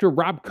director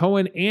Rob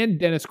Cohen and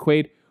Dennis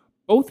Quaid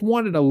both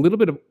wanted a little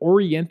bit of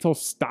Oriental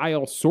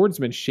style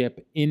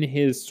swordsmanship in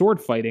his sword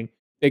fighting.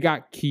 They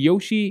got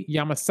Kiyoshi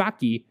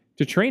Yamasaki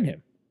to train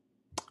him.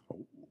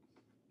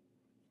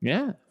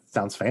 Yeah.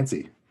 Sounds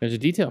fancy. There's a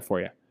detail for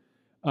you.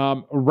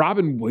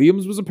 Robin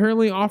Williams was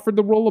apparently offered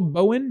the role of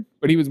Bowen,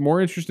 but he was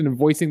more interested in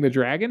voicing the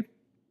dragon.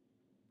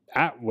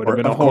 That would have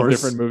been a whole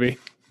different movie.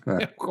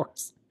 Of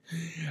course.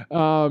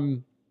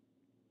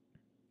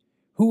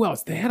 Who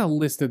else? They had a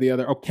list of the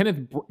other. Oh,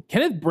 Kenneth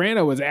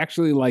Branagh was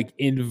actually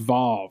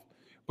involved,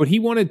 but he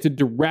wanted to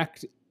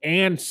direct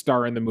and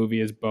star in the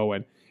movie as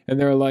Bowen. And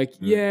they're like,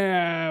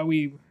 yeah,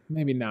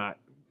 maybe not.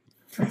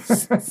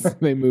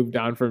 They moved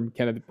on from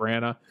Kenneth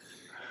Branagh.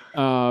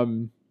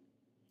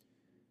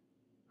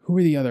 Who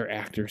are the other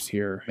actors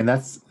here? And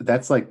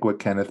that's like what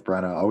Kenneth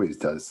Branagh always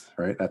does,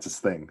 right? That's his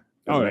thing.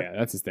 Yeah,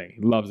 that's his thing.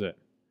 He loves it.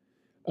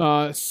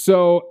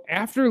 So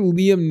after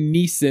Liam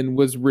Neeson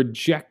was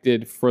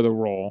rejected for the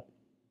role,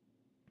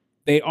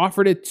 they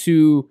offered it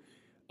to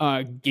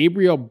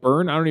Gabriel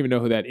Byrne. I don't even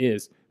know who that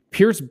is.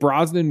 Pierce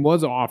Brosnan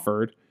was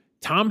offered.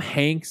 Tom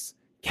Hanks,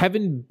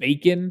 Kevin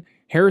Bacon,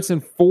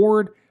 Harrison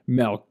Ford,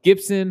 Mel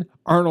Gibson,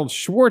 Arnold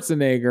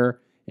Schwarzenegger,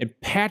 and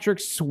Patrick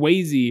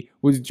Swayze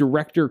was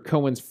director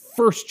Cohen's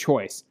first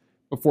choice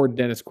before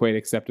Dennis Quaid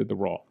accepted the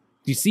role.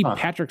 Do you see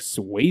Patrick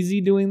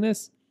Swayze doing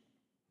this?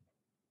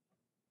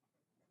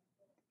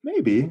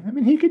 Maybe. I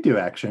mean, he could do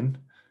action.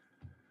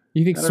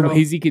 You think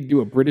Swayze could do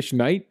a British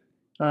knight?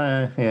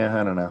 Yeah,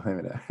 I don't know.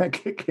 Maybe not.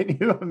 Can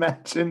you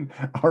imagine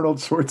Arnold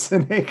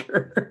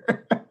Schwarzenegger?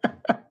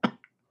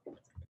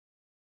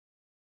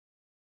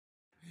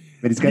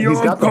 But he's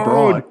got the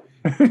broad.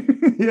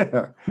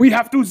 Yeah. We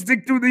have to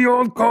stick to the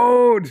old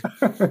code.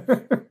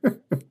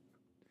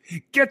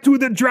 Get to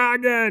the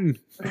dragon.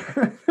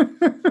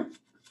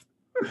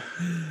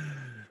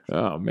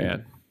 Oh,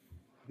 man.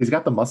 He's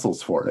got the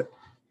muscles for it.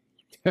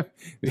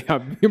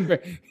 Yeah, he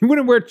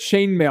wouldn't wear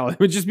chainmail. It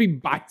would just be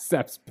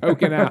biceps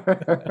poking out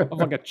of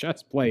like a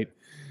chest plate.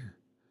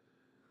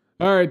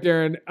 All right,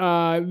 Darren,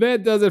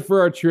 that does it for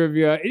our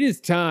trivia. It is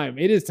time.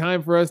 It is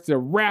time for us to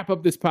wrap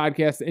up this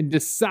podcast and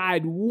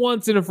decide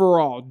once and for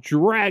all,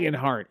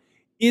 Dragonheart,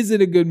 is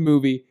it a good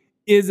movie?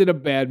 Is it a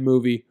bad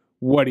movie?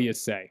 What do you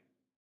say?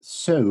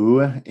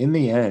 So, in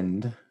the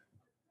end,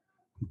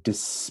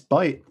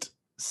 despite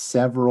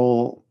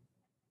several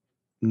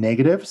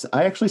negatives,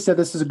 I actually said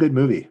this is a good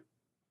movie.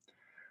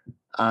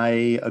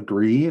 I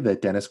agree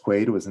that Dennis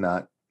Quaid was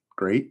not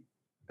great,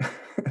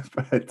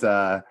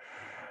 but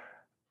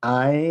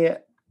I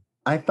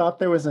thought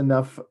there was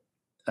enough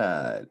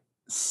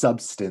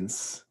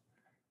substance,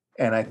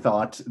 and I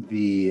thought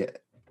the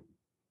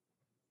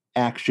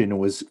action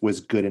was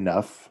good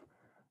enough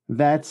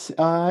that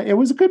it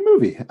was a good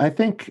movie. I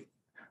think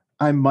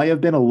I might have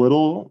been a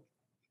little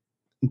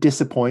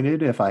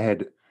disappointed if I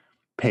had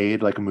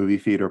paid like movie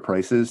theater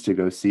prices to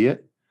go see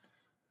it,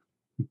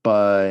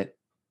 but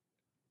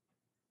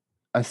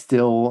I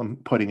still am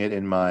putting it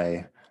in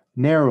my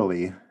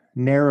narrowly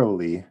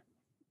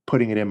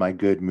putting it in my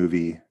good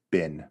movie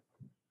bin.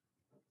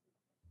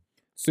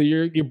 So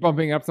you're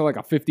bumping up to like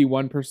a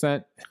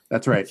 51%.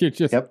 That's right. You're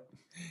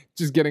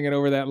just getting it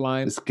over that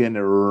line. Just getting it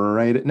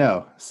right.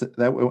 No,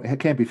 that it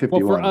can't be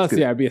 51. Well, for us,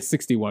 it'd be a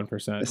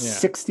 61%.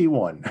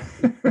 61.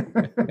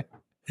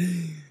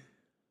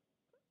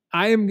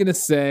 I am going to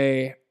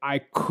say I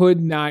could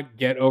not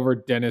get over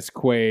Dennis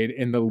Quaid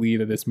in the lead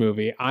of this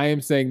movie. I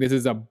am saying this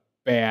is a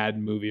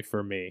bad movie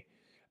for me.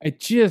 It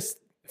just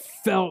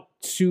felt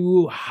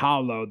too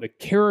hollow. The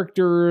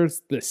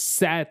characters, the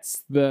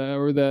sets,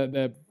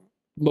 the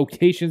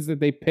locations that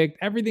they picked,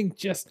 everything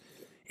just,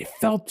 it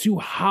felt too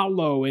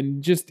hollow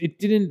and just, it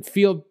didn't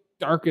feel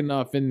dark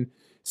enough and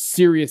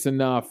serious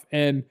enough.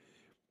 And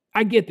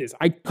I get this.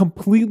 I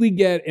completely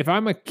get, if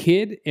I'm a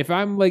kid, if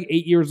I'm like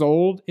 8 years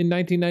old in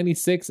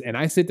 1996 and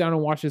I sit down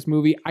and watch this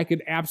movie, I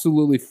could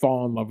absolutely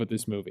fall in love with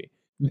this movie.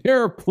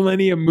 There are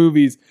plenty of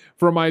movies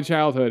from my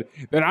childhood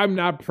that I'm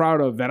not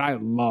proud of that I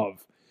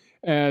love.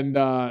 And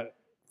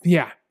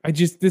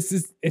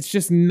it's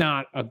just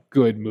not a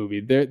good movie.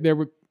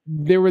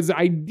 There was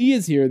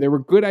ideas here. There were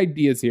good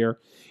ideas here.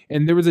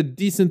 And there was a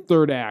decent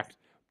third act.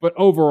 But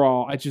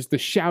overall, the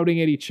shouting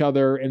at each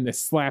other and the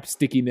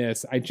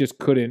slapstickiness, I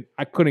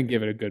couldn't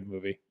give it a good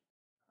movie.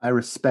 I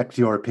respect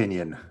your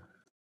opinion.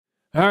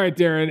 All right,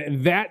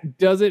 Darren, that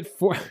does it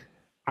for...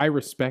 I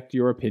respect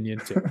your opinion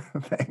too.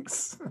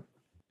 Thanks.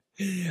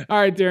 All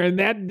right, Darren,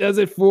 that does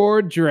it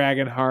for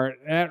Dragonheart.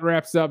 That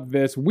wraps up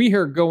this. We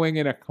are going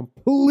in a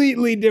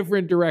completely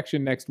different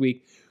direction next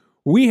week.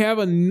 We have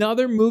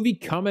another movie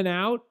coming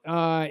out.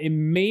 It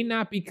may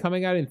not be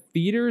coming out in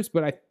theaters,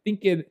 but I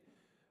think it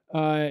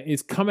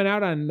is coming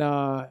out on...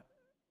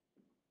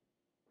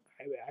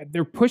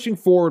 they're pushing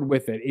forward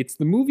with it. It's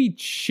the movie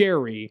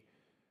Cherry,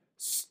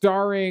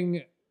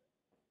 starring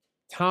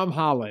Tom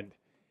Holland.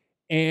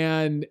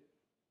 And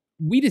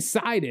we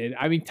decided,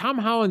 Tom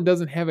Holland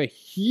doesn't have a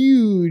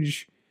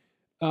huge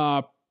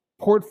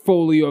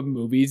portfolio of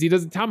movies.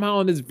 Tom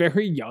Holland is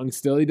very young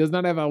still. He does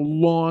not have a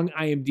long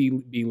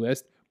IMDb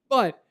list,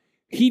 but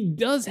he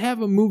does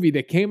have a movie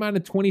that came out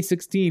in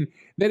 2016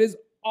 that is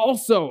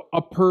also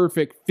a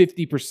perfect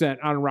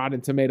 50% on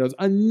Rotten Tomatoes.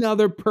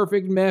 Another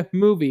perfect meh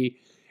movie.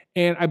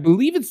 And I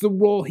believe it's the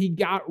role he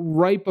got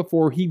right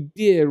before he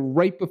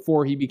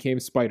became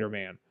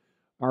Spider-Man,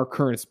 our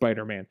current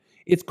Spider-Man.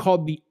 It's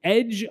called The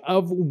Edge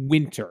of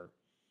Winter.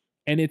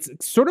 And it's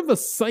sort of a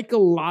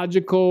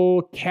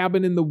psychological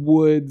cabin in the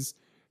woods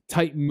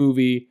type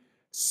movie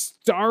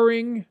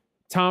starring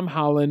Tom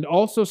Holland,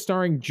 also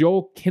starring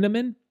Joel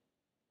Kinnaman,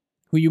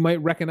 who you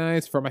might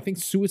recognize from, I think,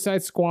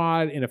 Suicide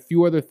Squad and a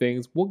few other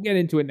things. We'll get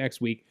into it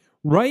next week.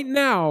 Right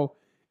now,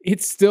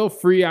 it's still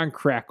free on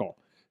Crackle.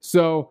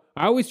 So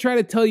I always try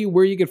to tell you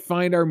where you can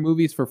find our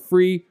movies for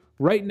free.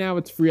 Right now,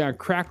 it's free on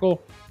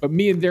Crackle, but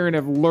me and Darren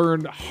have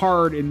learned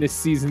hard in this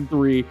season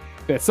 3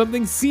 that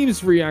something seems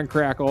free on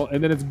Crackle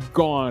and then it's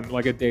gone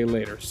like a day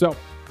later. So,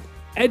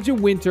 Edge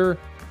of Winter,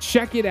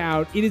 check it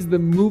out. It is the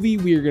movie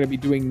we are going to be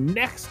doing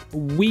next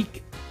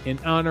week in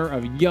honor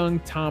of young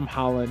Tom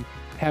Holland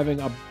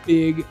having a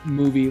big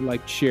movie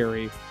like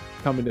Cherry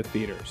coming to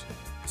theaters.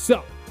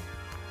 So,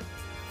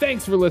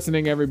 thanks for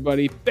listening,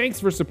 everybody. Thanks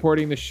for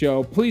supporting the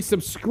show. Please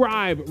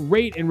subscribe,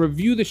 rate, and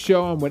review the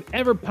show on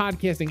whatever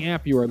podcasting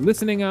app you are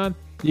listening on.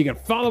 You can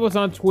follow us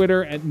on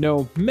Twitter at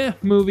No Meh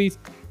Movies.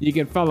 You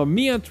can follow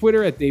me on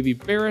Twitter at Davey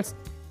Ferris.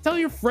 Tell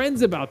your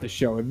friends about the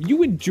show. If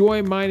you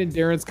enjoy mine and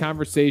Darren's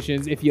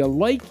conversations, if you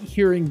like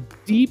hearing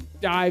deep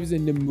dives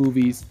into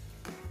movies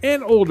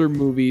and older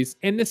movies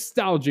and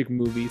nostalgic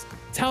movies,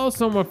 tell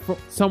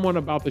someone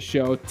about the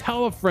show.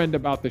 Tell a friend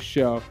about the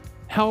show.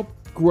 Help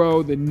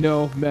grow the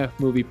No Meh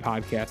Movie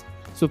podcast.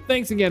 So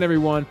thanks again,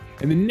 everyone.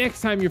 And the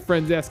next time your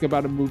friends ask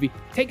about a movie,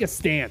 take a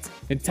stance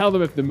and tell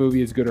them if the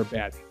movie is good or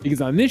bad.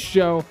 Because on this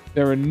show,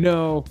 there are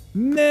no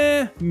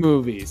meh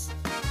movies.